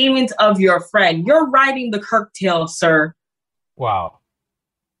payment of your friend. You're riding the curtail, sir. Wow.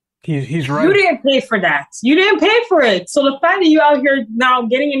 He's right. You didn't pay for that. You didn't pay for it. So the fact that you out here now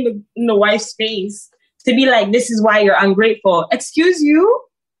getting in the wife's face to be like, this is why you're ungrateful. Excuse you?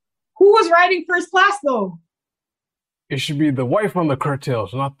 Who was riding first class though? It should be the wife on the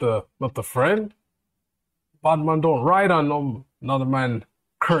curtails, not the friend. Bad man don't ride on another man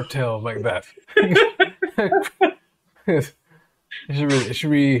curtail like that. it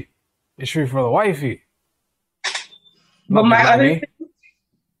should be for the wifey. But my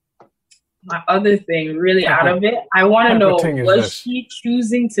other thing, really out of it, I want to know, was she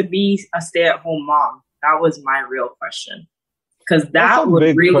choosing to be a stay-at-home mom? That was my real question. Because that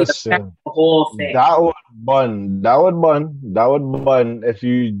would really affect the whole thing. That would bun. If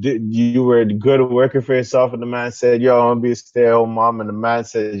you were good working for yourself and the man said, yo, I want to be a stay-at-home mom, and the man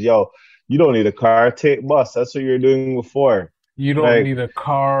says, yo, you don't need a car, take bus. That's what you're doing before. You don't need a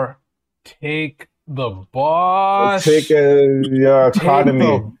car, take the bus. Take your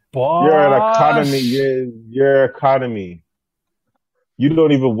economy. You're an economy. You're economy. You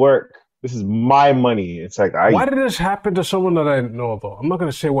don't even work. This is my money. It's like why did this happen to someone that I know though? I'm not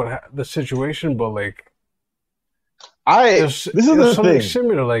gonna say the situation, but like this is the something thing.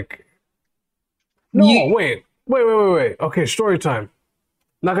 similar. Like wait. Okay, story time.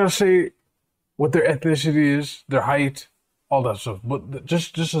 Not gonna say what their ethnicity is, their height, all that stuff, but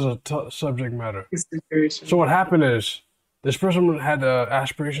just as a subject matter. So what happened is this person had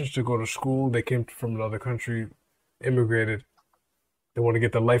aspirations to go to school. They came from another country, immigrated. They want to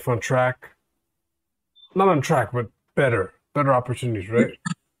get their life on track. Not on track, but better opportunities, right?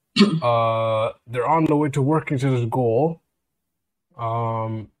 They're on the way to working to this goal.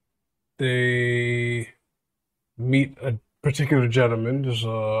 They meet a particular gentleman. There's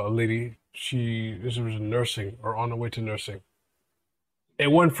a lady. She was in nursing or on the way to nursing.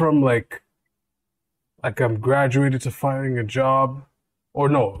 It went from like I'm graduated to finding a job, or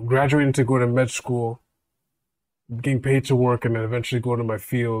no, graduating to go to med school, getting paid to work, and then eventually go to my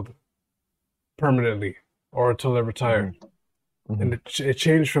field permanently or until I retire. and it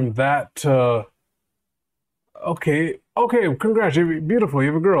changed from that to okay, congrats, you're beautiful, you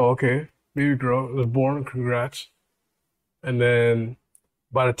have a girl, okay, baby girl was born, congrats, and then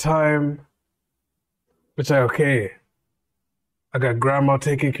by the time it's like okay, I got grandma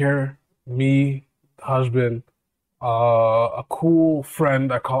taking care of me, husband, a cool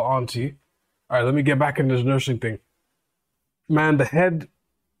friend I call auntie. All right, let me get back in this nursing thing. Man, the hand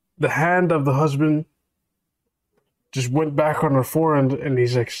of the husband just went back on her forehead, and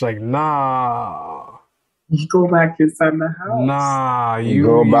she's like, nah. You go back inside the house. Nah, you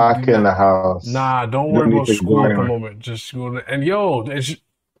go back in the house. Nah, don't worry about school at the moment. Just go and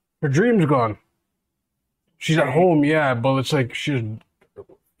her dream's gone. She's at home, yeah, but it's like she's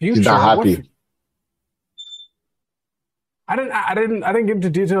not happy. I didn't get into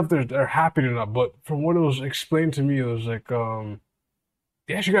detail if they're happy or not, but from what it was explained to me, it was like,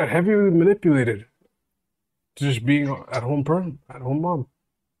 yeah, she got heavily manipulated to just being at home mom.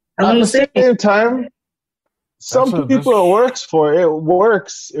 At the same time, some people it works for. It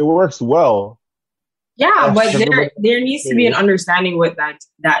works well. Yeah, but there needs to be an understanding with that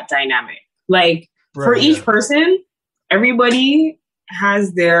dynamic. Like for each person, everybody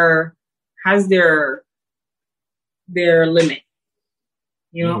has their limit.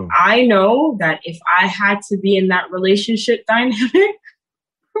 You know, I know that if I had to be in that relationship dynamic,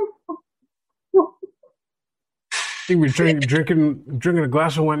 I think we're drinking a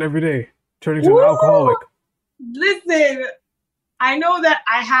glass of wine every day, turning to an alcoholic. Listen, I know that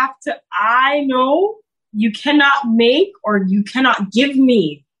I know you cannot make or you cannot give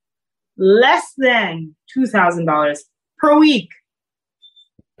me less than $2,000 per week.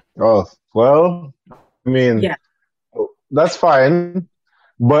 Oh, well, I mean, that's fine.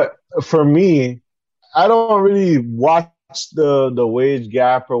 But for me, I don't really watch the wage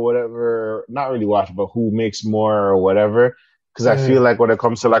gap or whatever. Not really watch, but who makes more or whatever. Because I feel like when it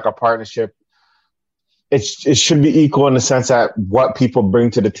comes to like a partnership, it should be equal in the sense that what people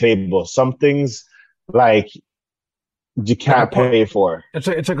bring to the table. Some things like you can't pay for. It's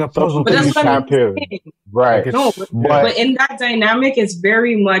like a puzzle. But that's what I'm saying. Right. No, but in that dynamic, it's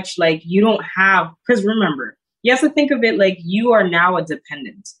very much like you don't have, because remember, you have to think of it like you are now a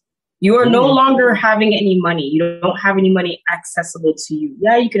dependent. You are no longer having any money. You don't have any money accessible to you.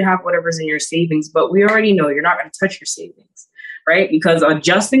 Yeah, you could have whatever's in your savings, but we already know you're not going to touch your savings, right? Because a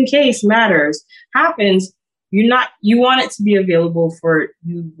just in case matters happens. You want it to be available for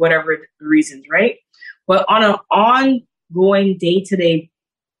you, whatever the reasons, right? But on an ongoing day-to-day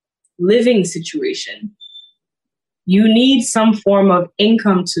living situation, you need some form of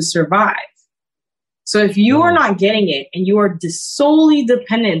income to survive. So if you are not getting it and you are solely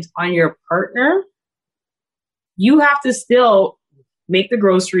dependent on your partner, you have to still make the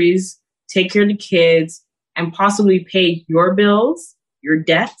groceries, take care of the kids, and possibly pay your bills, your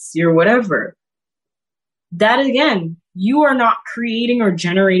debts, your whatever. That again, you are not creating or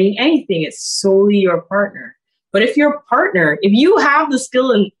generating anything. It's solely your partner. But if your partner, if you have the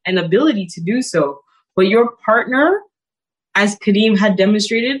skill and ability to do so, but your partner, as Kadeem had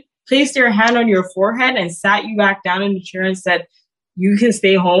demonstrated, placed their hand on your forehead and sat you back down in the chair and said, you can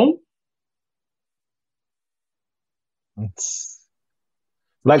stay home. I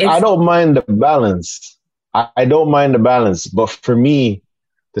don't mind the balance. I don't mind the balance. But for me,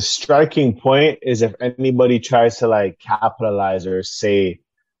 the striking point is if anybody tries to like capitalize or say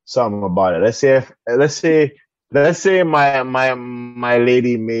something about it. Let's say my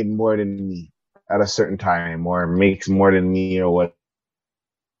lady made more than me at a certain time, or makes more than me, or what,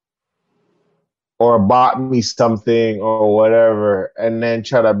 or bought me something or whatever, and then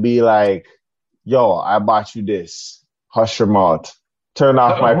try to be like, "Yo, I bought you this. Hush your mouth. Turn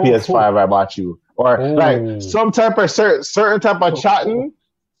off my PS5. I bought you." Or like some type of certain type of chatting,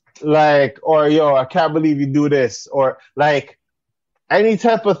 like, or yo, I can't believe you do this, or like any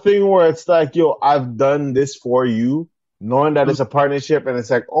type of thing where it's like, yo, I've done this for you, knowing that it's a partnership, and it's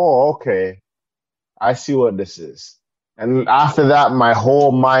like, oh, okay, I see what this is. And after that, my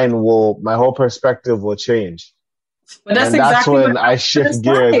whole perspective will change. But that's when I shift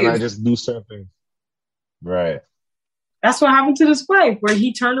gears and I just do certain things. Right. That's what happened to this wife, where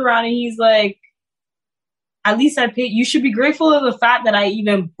he turned around and he's like, at least I paid. You should be grateful of the fact that I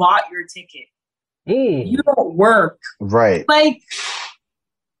even bought your ticket. You don't work. Right. Like,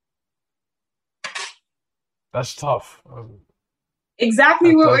 that's tough.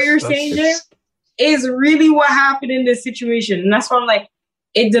 Exactly what you're saying, Jay, is really what happened in this situation. And that's why I'm like,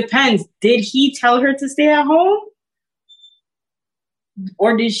 it depends. Did he tell her to stay at home?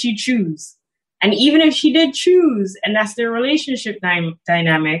 Or did she choose? And even if she did choose, and that's their relationship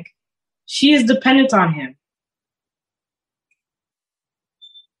dynamic, she is dependent on him.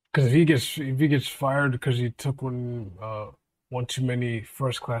 Because if he gets fired because he took one too many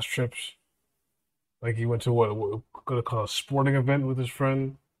first class trips, like he went to what gonna call a sporting event with his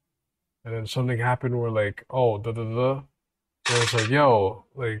friend, and then something happened where like, oh, da da da, and it's like, yo,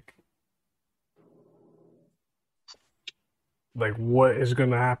 like what is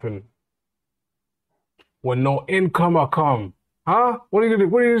gonna happen when no income will come? Huh? What are you gonna do?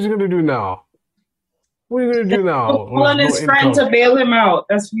 What are you gonna do now? What are you gonna do now when Pulling there's his no friend income? to bail him out.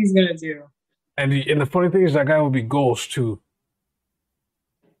 That's what he's gonna do. And the funny thing is that guy will be ghost too.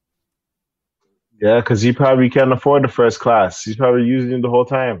 Yeah, because he probably can't afford the first class. He's probably using it the whole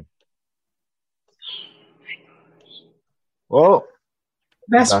time. Well,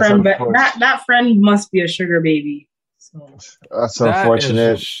 Best that's friend, but unfortunate. that friend must be a sugar baby. So That's That is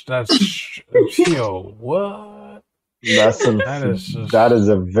unfortunate. just yo, what? That is That just is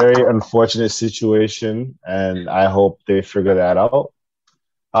a very unfortunate situation, and I hope they figure that out.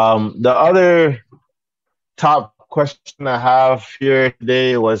 The other top question I have here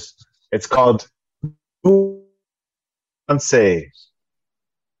today was it's called Say.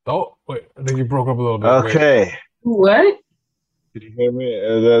 oh wait, I think you broke up a little bit. Wait. Okay. what? Did you hear me?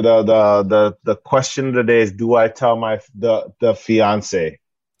 The question of the day is, do I tell the fiance?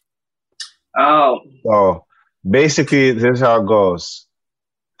 Oh, So basically, this is how it goes.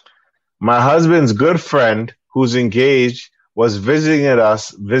 My husband's good friend, who's engaged, was visiting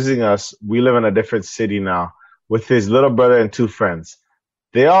us. We live in a different city now with his little brother and two friends.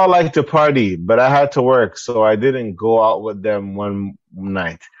 They all like to party, but I had to work, so I didn't go out with them one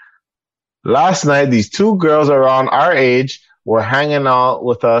night. Last night, these two girls around our age were hanging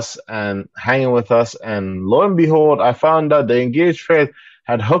with us, and lo and behold, I found out the engaged friend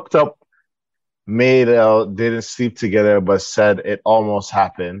had hooked up, made out, didn't sleep together, but said it almost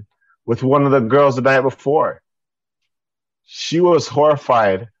happened with one of the girls the night before. She was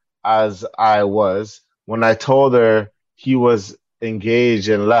horrified, as I was, when I told her he was engaged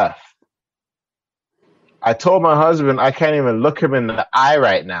and left. I told my husband I can't even look him in the eye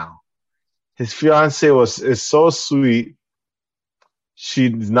right now. His fiance is so sweet.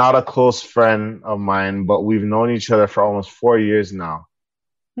 She's not a close friend of mine, but we've known each other for almost 4 years now.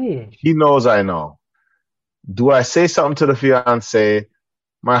 He knows I know. Do I say something to the fiance?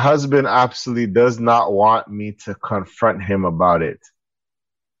 My husband absolutely does not want me to confront him about it.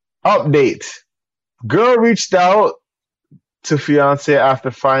 Update. Girl reached out to fiance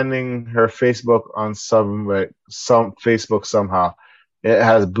after finding her Facebook on some Facebook somehow. It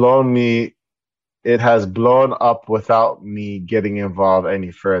has blown up without me getting involved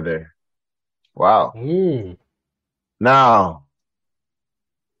any further. Wow. Now,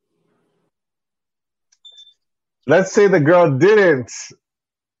 let's say the girl didn't.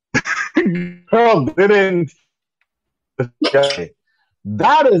 Girl didn't.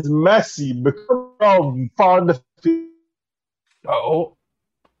 That is messy because girl found the. Oh,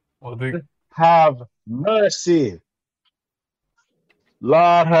 they have mercy.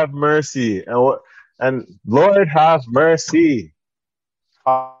 Lord have mercy. And Lord have mercy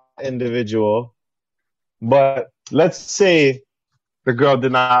on individual. But let's say the girl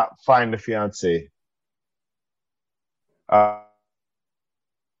did not find the fiance. What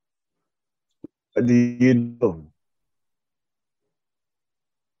do you do?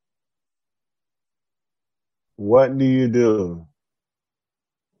 What do you do?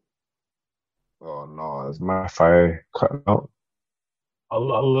 Oh no, is my fire cutting out? a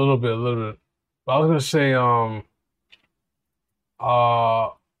little bit, a little bit. But I was gonna say,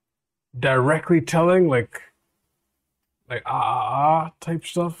 directly telling type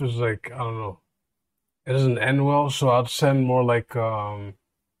stuff is like I don't know. It doesn't end well, so I'd send more like I'll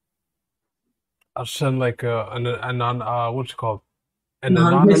send like what's it called? An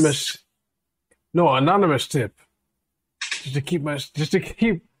anonymous. Anonymous tip. Just to keep myself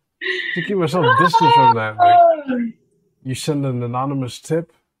distant from that. Like you send an anonymous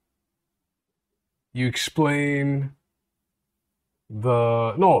tip, you explain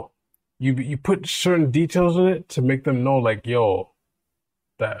you put certain details in it to make them know like, yo,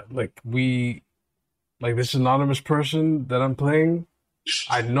 that like this anonymous person that I'm playing,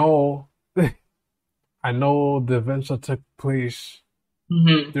 I know I know the events that took place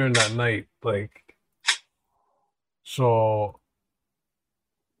during that night. Like, so.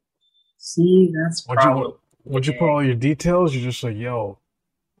 See, that's probably. Once you put all your details, you're just like, yo,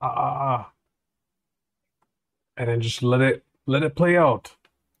 and then just let it play out.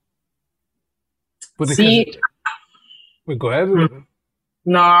 But See, wait, go ahead.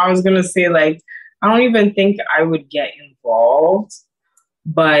 No, I was gonna say like I don't even think I would get involved.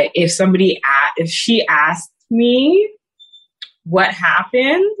 But if she asked me, what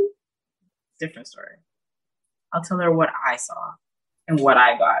happened, different story. I'll tell her what I saw and what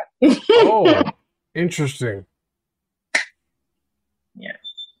I got. Oh, interesting. Yeah.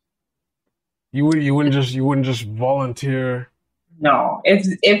 You wouldn't just volunteer. No,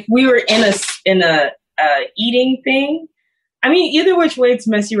 if we were in a eating thing, I mean, either which way, it's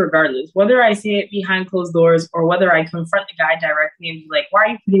messy regardless. Whether I say it behind closed doors or whether I confront the guy directly and be like, "Why are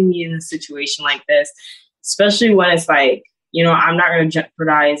you putting me in a situation like this?" Especially when it's like, I'm not going to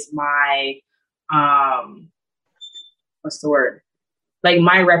jeopardize my what's the word? Like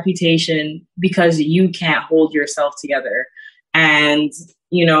my reputation because you can't hold yourself together. And,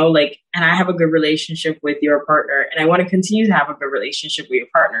 and I have a good relationship with your partner and I want to continue to have a good relationship with your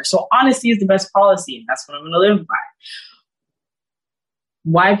partner. So honesty is the best policy and that's what I'm going to live by.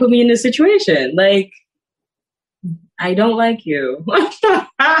 Why put me in this situation? Like, I don't like you.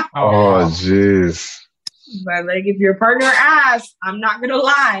 Oh, jeez. But like, if your partner asks, I'm not going to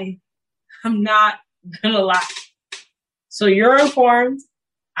lie. I'm not going to lie. So you're informed.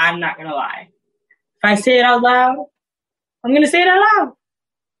 I'm not going to lie. If I say it out loud, I'm going to say it out loud.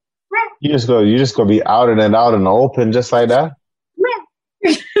 You just go to be out in the open just like that?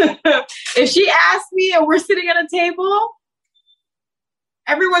 If she asks me and we're sitting at a table,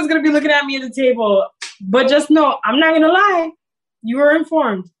 everyone's going to be looking at me at the table. But just know, I'm not going to lie. You were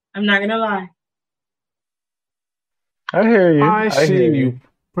informed. I'm not going to lie. I hear you. I seen you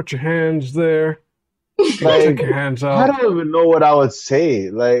put your hands there. Like, take your hands out. I don't even know what I would say.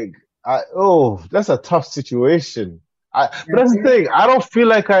 Like, that's a tough situation. But that's the thing. I don't feel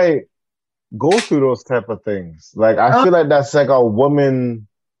like I go through those type of things. Like, I feel like that's like a woman.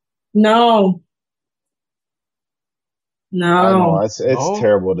 No. I know it's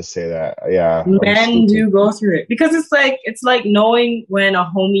terrible to say that. Yeah, men do go through it because it's like knowing when a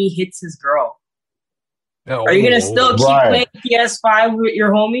homie hits his girl. Are you gonna still keep playing PS5 with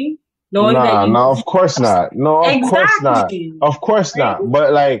your homie? No, of course not. No, of course not. Of course not.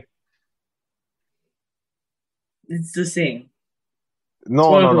 But like, it's the same.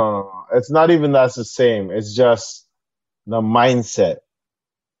 No. It's not even that's the same. It's just the mindset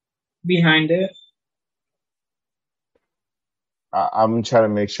behind it. I'm trying to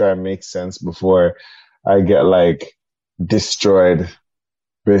make sure I make sense before I get like destroyed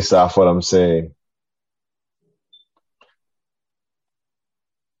based off what I'm saying.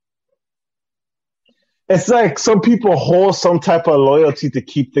 It's like some people hold some type of loyalty to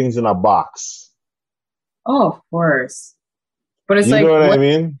keep things in a box. Oh, of course. But it's you know what I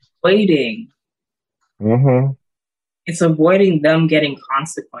mean? Waiting. Mm-hmm. It's avoiding them getting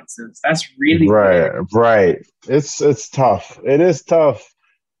consequences. That's really right. It's tough. It is tough.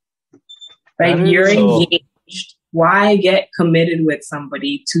 Like you're engaged. Why get committed with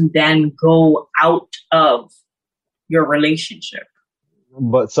somebody to then go out of your relationship?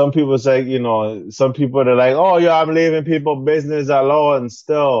 But some people say, some people are like, "Oh, yeah, I'm leaving people business alone."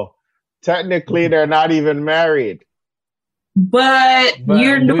 Still, technically, they're not even married. But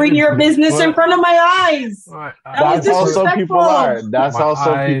you're doing your business in front of my eyes. That's how some people are. That's how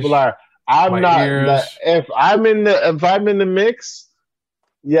some people are. I'm not. If I'm in the mix,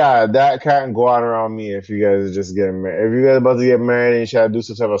 yeah, that can't go on around me. If you guys are just getting married, if you guys are about to get married and you try to do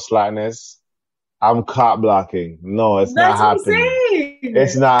some type of slackness, I'm cop blocking. No, it's not happening.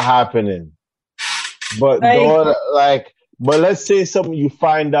 It's not happening. But but let's say something you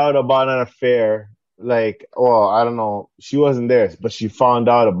find out about an affair. Like, well, I don't know. She wasn't there, but she found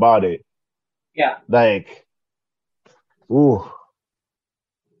out about it. Yeah. Like, ooh.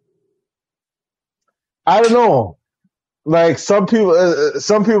 I don't know. Like some people,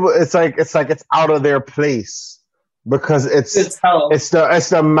 it's like it's out of their place because it's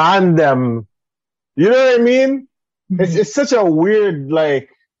the man them. You know what I mean? Mm-hmm. It's such a weird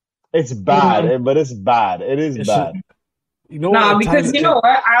it's bad, but it's bad. It is bad. Because you know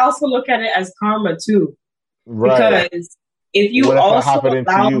what? I also look at it as karma too. Right. Because if you also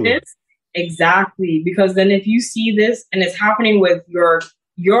allow this, exactly. Because then if you see this and it's happening with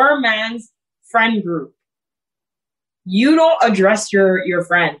your man's friend group, you don't address your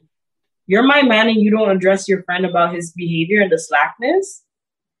friend. You're my man and you don't address your friend about his behavior and the slackness.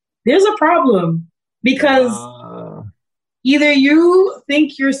 There's a problem because either you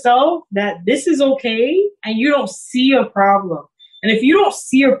think yourself that this is okay and you don't see a problem. And if you don't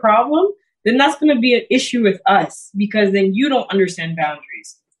see a problem, then that's going to be an issue with us because then you don't understand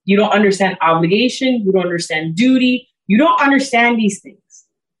boundaries. You don't understand obligation. You don't understand duty. You don't understand these things.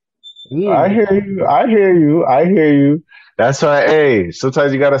 I hear you. That's why,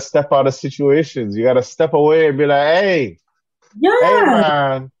 sometimes you got to step out of situations. You got to step away and be like, hey,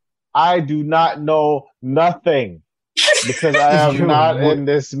 man, I do not know nothing. because I am not in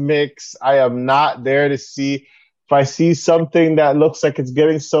this mix. I am not there to see if I see something that looks like it's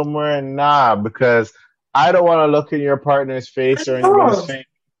getting somewhere. Nah, because I don't want to look in your partner's face or anybody's face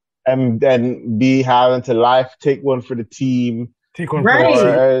and then be having to take one for the team. Take one Right.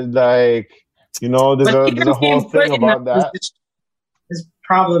 Or like, you know, there's a whole thing about that. It's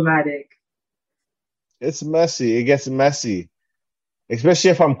problematic. It's messy. It gets messy. Especially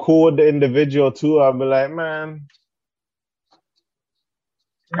if I'm cool with the individual too. I'll be like, man,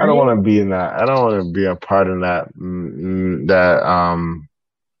 I don't want to be in that. I don't want to be a part of that.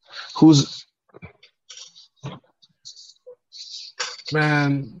 Who's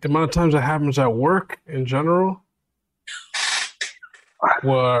Man, the amount of times that happens at work in general,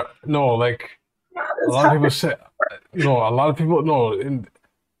 where no, like a lot of people say,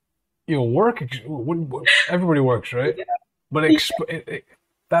 work. Everybody works, right? Yeah. But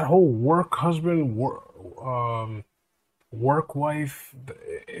that whole work husband, work wife,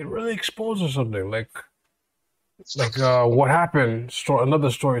 it really exposes something. Like what happened.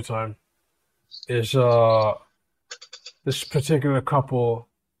 Another story time is this particular couple.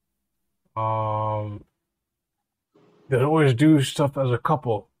 They always do stuff as a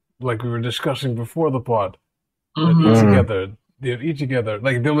couple, like we were discussing before the pod. Mm-hmm. Eat together. They'll eat together.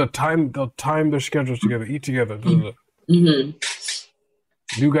 Like they'll time their schedules together. Eat together. Mm-hmm.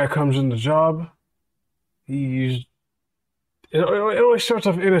 New guy comes in the job. It always starts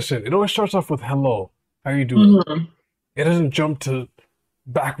off innocent. It always starts off with hello. How you doing? Mm-hmm. It doesn't jump to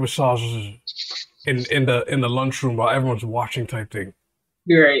back massages in the lunchroom while everyone's watching type thing.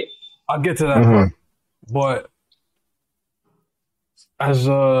 You're right. I'll get to that part. But as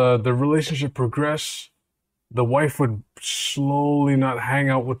the relationship progressed, the wife would slowly not hang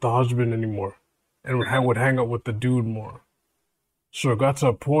out with the husband anymore, and would hang out with the dude more. So it got to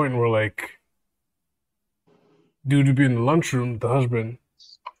a point where like, dude would be in the lunchroom, the husband,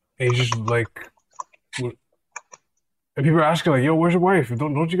 and he's just like, and people are asking like, "Yo, where's your wife?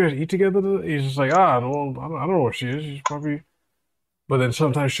 Don't you guys eat together?" He's just like, no, I don't know where she is. She's probably. But then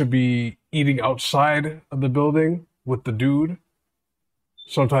sometimes she'll be eating outside of the building with the dude.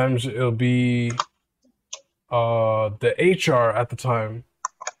 Sometimes it'll be the HR at the time,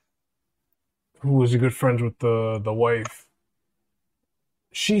 who was good friends with the wife.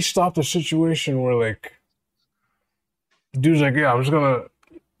 She stopped a situation where like the dude's like, "Yeah, I'm just gonna."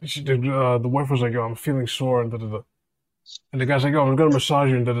 The wife was like, "Yo, I'm feeling sore," and da-da-da. And the guy's like, "Yo, I'm gonna massage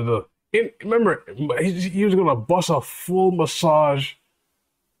you," and da-da-da. Remember, he was gonna bust a full massage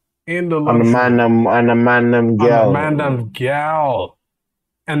in the lunchroom. On the man gal.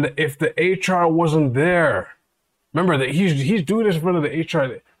 And if the HR wasn't there, remember that he's doing this in front of the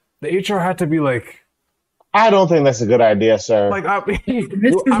HR. The HR had to be like, I don't think that's a good idea, sir. Like,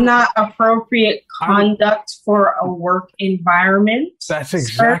 this is not appropriate conduct for a work environment. That's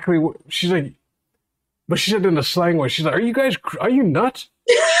exactly what she's like. But she said in a slang way. She's like, are you nuts?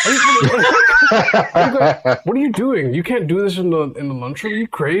 What are you doing? You can't do this in the lunchroom. Are you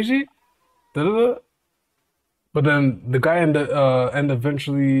crazy? Da-da-da. But then the guy and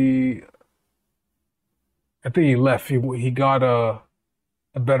eventually, I think he left. He got a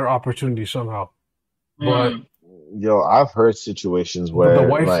better opportunity somehow. But yo, I've heard situations where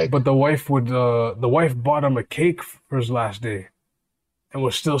the wife bought him a cake for his last day, and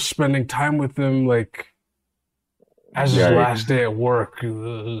was still spending time with him like as his last day at work.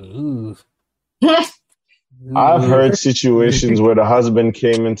 I've heard situations where the husband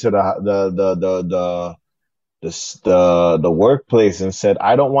came into the workplace and said,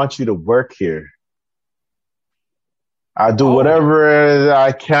 "I don't want you to work here. I'll do whatever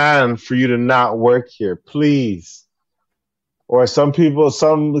I can for you to not work here, please." Or some came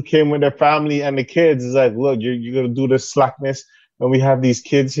with their family and the kids. It's like, "Look, you're gonna do this slackness, and we have these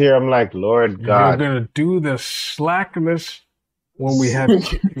kids here." I'm like, Lord God, you're gonna do the slackness when we have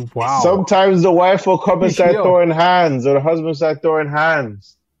kids. Wow. Sometimes the wife will come and start throwing hands, or the husband start throwing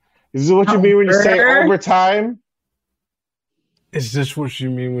hands. Is this what you mean when you say overtime? Is this what you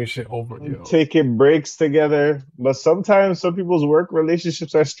mean when you say overtime? Taking breaks together. But sometimes some people's work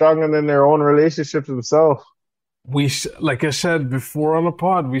relationships are stronger than their own relationships themselves. Like I said before on the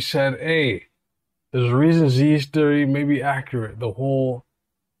pod, we said, hey, there's a reason Z's theory may be accurate. The whole,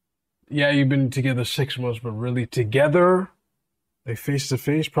 you've been together 6 months, but really together, like face to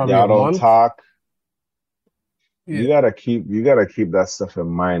face, probably y'all a don't month. Talk. Yeah. You gotta keep that stuff in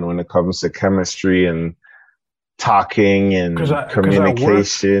mind when it comes to chemistry and talking and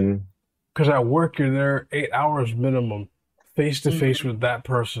communication. Because at work, you're there 8 hours minimum, face to face with that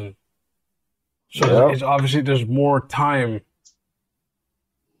person. So it's obviously there's more time.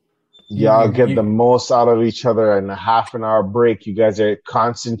 Y'all get the most out of each other in a half an hour break. You guys are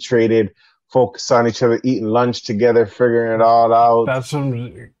concentrated, focus on each other, eating lunch together, figuring it all out. That's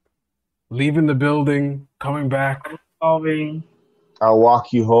some leaving the building, coming back. Solving. I'll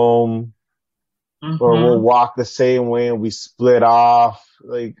walk you home. Or we'll walk the same way and we split off.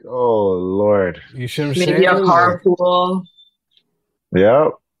 Like, oh Lord. You should maybe a carpool.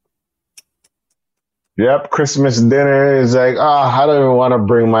 Yep. Christmas dinner is like, I don't even want to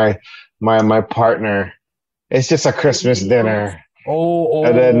bring my partner. It's just a Christmas dinner.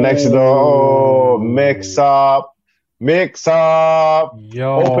 And then next door, mix up.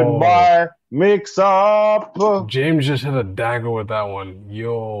 Yo. Open bar, mix up. James just hit a dagger with that one.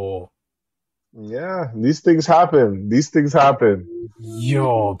 Yo. Yeah, these things happen.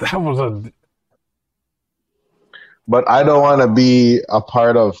 Yo, that was a... But I don't want to be a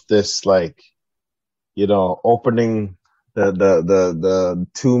part of this, like, opening the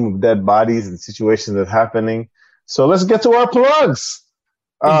tomb of dead bodies and situations that's happening. So let's get to our plugs.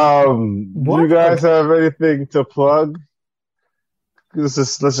 Do you guys have anything to plug? Let's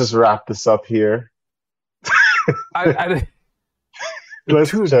just wrap this up here.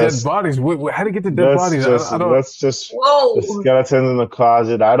 Dead bodies. How do you get the dead bodies? Let's just the skeletons in the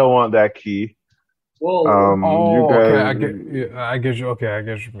closet. I don't want that key. Whoa. Okay. I get you. Okay, I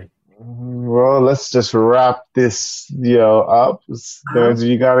get what you mean. Well, let's just wrap this up. Do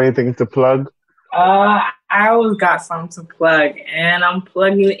you got anything to plug? I always got something to plug, and I'm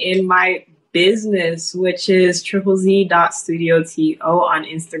plugging in my business, which is ZZZ.studioto on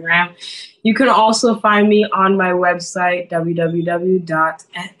Instagram. You can also find me on my website,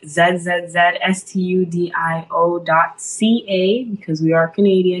 www.zzstudio.ca, because we are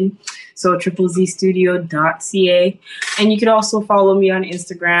Canadian. So ZZZstudio.ca. And you can also follow me on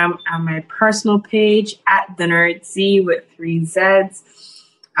Instagram on my personal page at the Nerd Z with 3 Z's.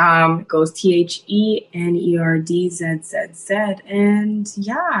 It goes THENERDZZZ. And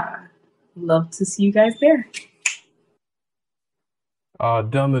yeah, love to see you guys there.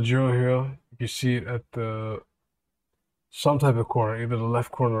 Down the drill here, you see it at some type of corner, either the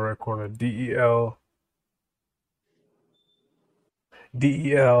left corner or right corner.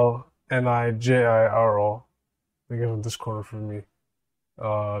 DELNIJIRO. I think it's on this corner for me.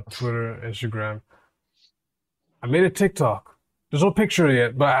 Twitter, Instagram. I made a TikTok. There's no picture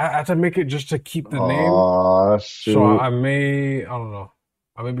yet, but I had to make it just to keep the name. Shoot. So I don't know.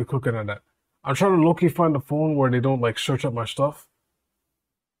 I may be cooking on that. I'm trying to low-key find a phone where they don't like search up my stuff.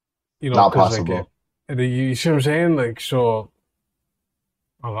 Not possible. You see what I'm saying? Like, so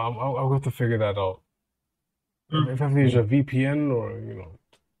I'll have to figure that out. If I have to use a VPN or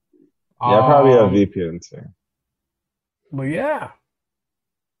Yeah, probably a VPN too. But yeah.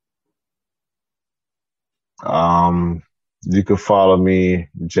 You can follow me,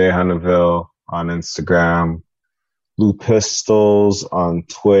 Jay Hunneville, on Instagram. Blue Pistols on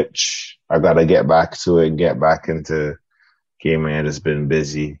Twitch. I gotta get back to it and get back into gaming. It has been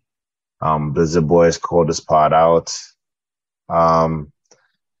busy. Blizzard Boys Coldest Pod out.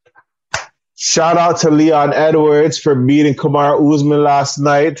 Shout out to Leon Edwards for beating Kamaru Usman last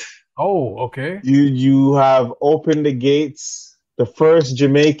night. Oh, okay. You have opened the gates. The first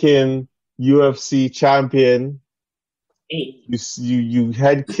Jamaican UFC champion. You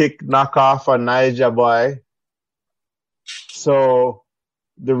head kick knockoff on Niger Boy. So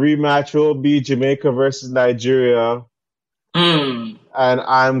the rematch will be Jamaica versus Nigeria. And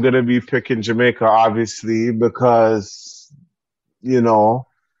I'm going to be picking Jamaica, obviously, because,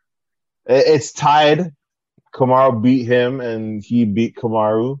 it's tied. Kamaru beat him and he beat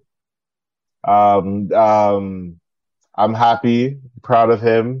Kamaru. I'm happy, proud of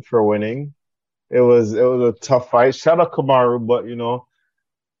him for winning. It was a tough fight. Shout out Kamaru, but when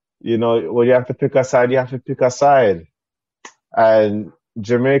you have to pick a side, you have to pick a side. And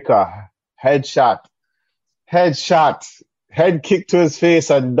Jamaica, head kick to his face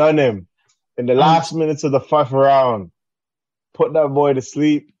and done him in the last minutes of the 5th round. Put that boy to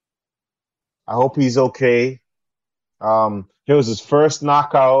sleep. I hope he's okay. It was his first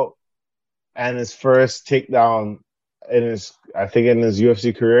knockout and his first takedown in his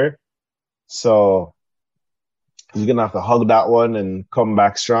UFC career. So he's gonna have to hug that one and come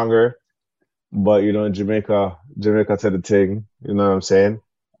back stronger. But Jamaica to the thing. You know what I'm saying?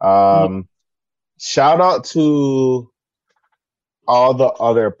 Shout out to all the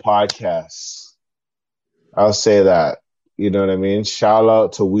other podcasts. I'll say that. You know what I mean? Shout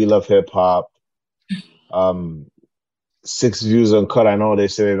out to We Love Hip Hop. 6 Views Uncut. I know they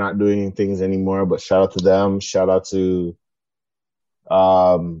say they're not doing things anymore, but shout out to them. Shout out to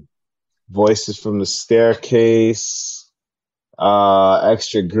Voices from the Staircase.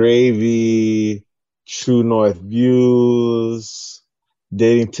 Extra Gravy, True North Views,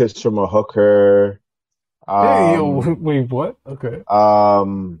 Dating Tips from a Hooker. Hey, yo, wait, what? Okay.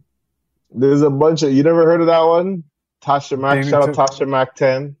 There's a bunch of, you never heard of that one? Tasha Mack, Dating shout out tip. Tasha Mack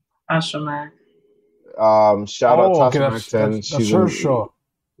 10. Tasha Mack. Shout out Oh, okay, Tasha Mack 10. that's her show.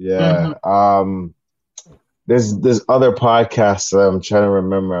 Yeah. There's other podcasts that I'm trying to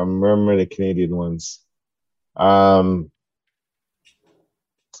remember. I remember the Canadian ones. What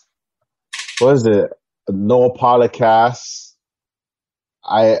is it? No Podcast.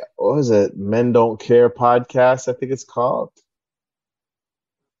 What was it? Men Don't Care Podcast, I think it's called.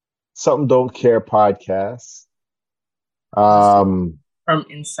 Something Don't Care Podcast. From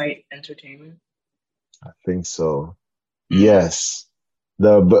Insight Entertainment. I think so. Yes.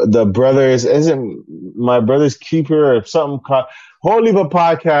 The brothers, isn't My Brother's Keeper or something called Whole Heap of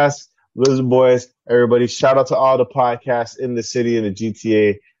Podcasts. Listen, boys, everybody, shout out to all the podcasts in the city and the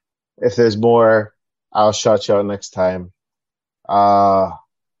GTA. If there's more, I'll shout you out next time. Shout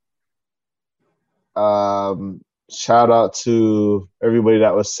out to everybody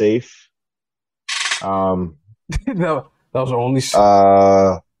that was safe. that was only.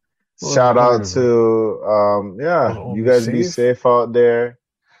 Shout out to you guys safe? Be safe out there.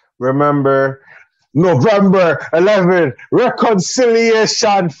 Remember, November 11th,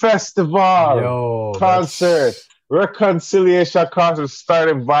 Reconciliation Festival concert. Reconciliation concert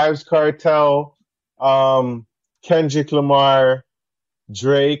starting Vibes Cartel, Kendrick Lamar,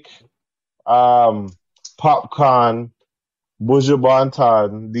 Drake, Popcorn, Buju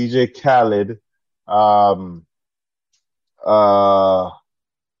Banton, DJ Khaled,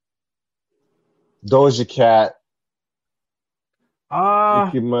 Doja Cat,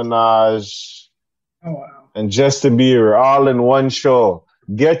 Nicki Minaj, and Justin Bieber all in one show.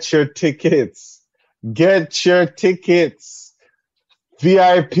 Get your tickets. Get your tickets.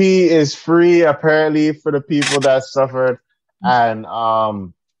 VIP is free apparently for the people that suffered, and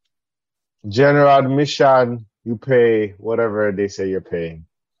general admission you pay whatever they say you're paying.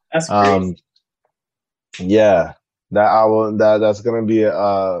 That's crazy. Yeah, that's gonna be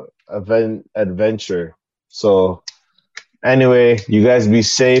a adventure. So anyway, you guys be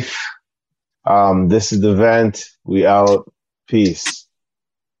safe. This is the vent. We out. Peace.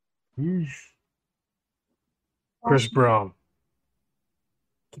 Chris Brown,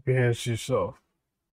 keep your hands to yourself.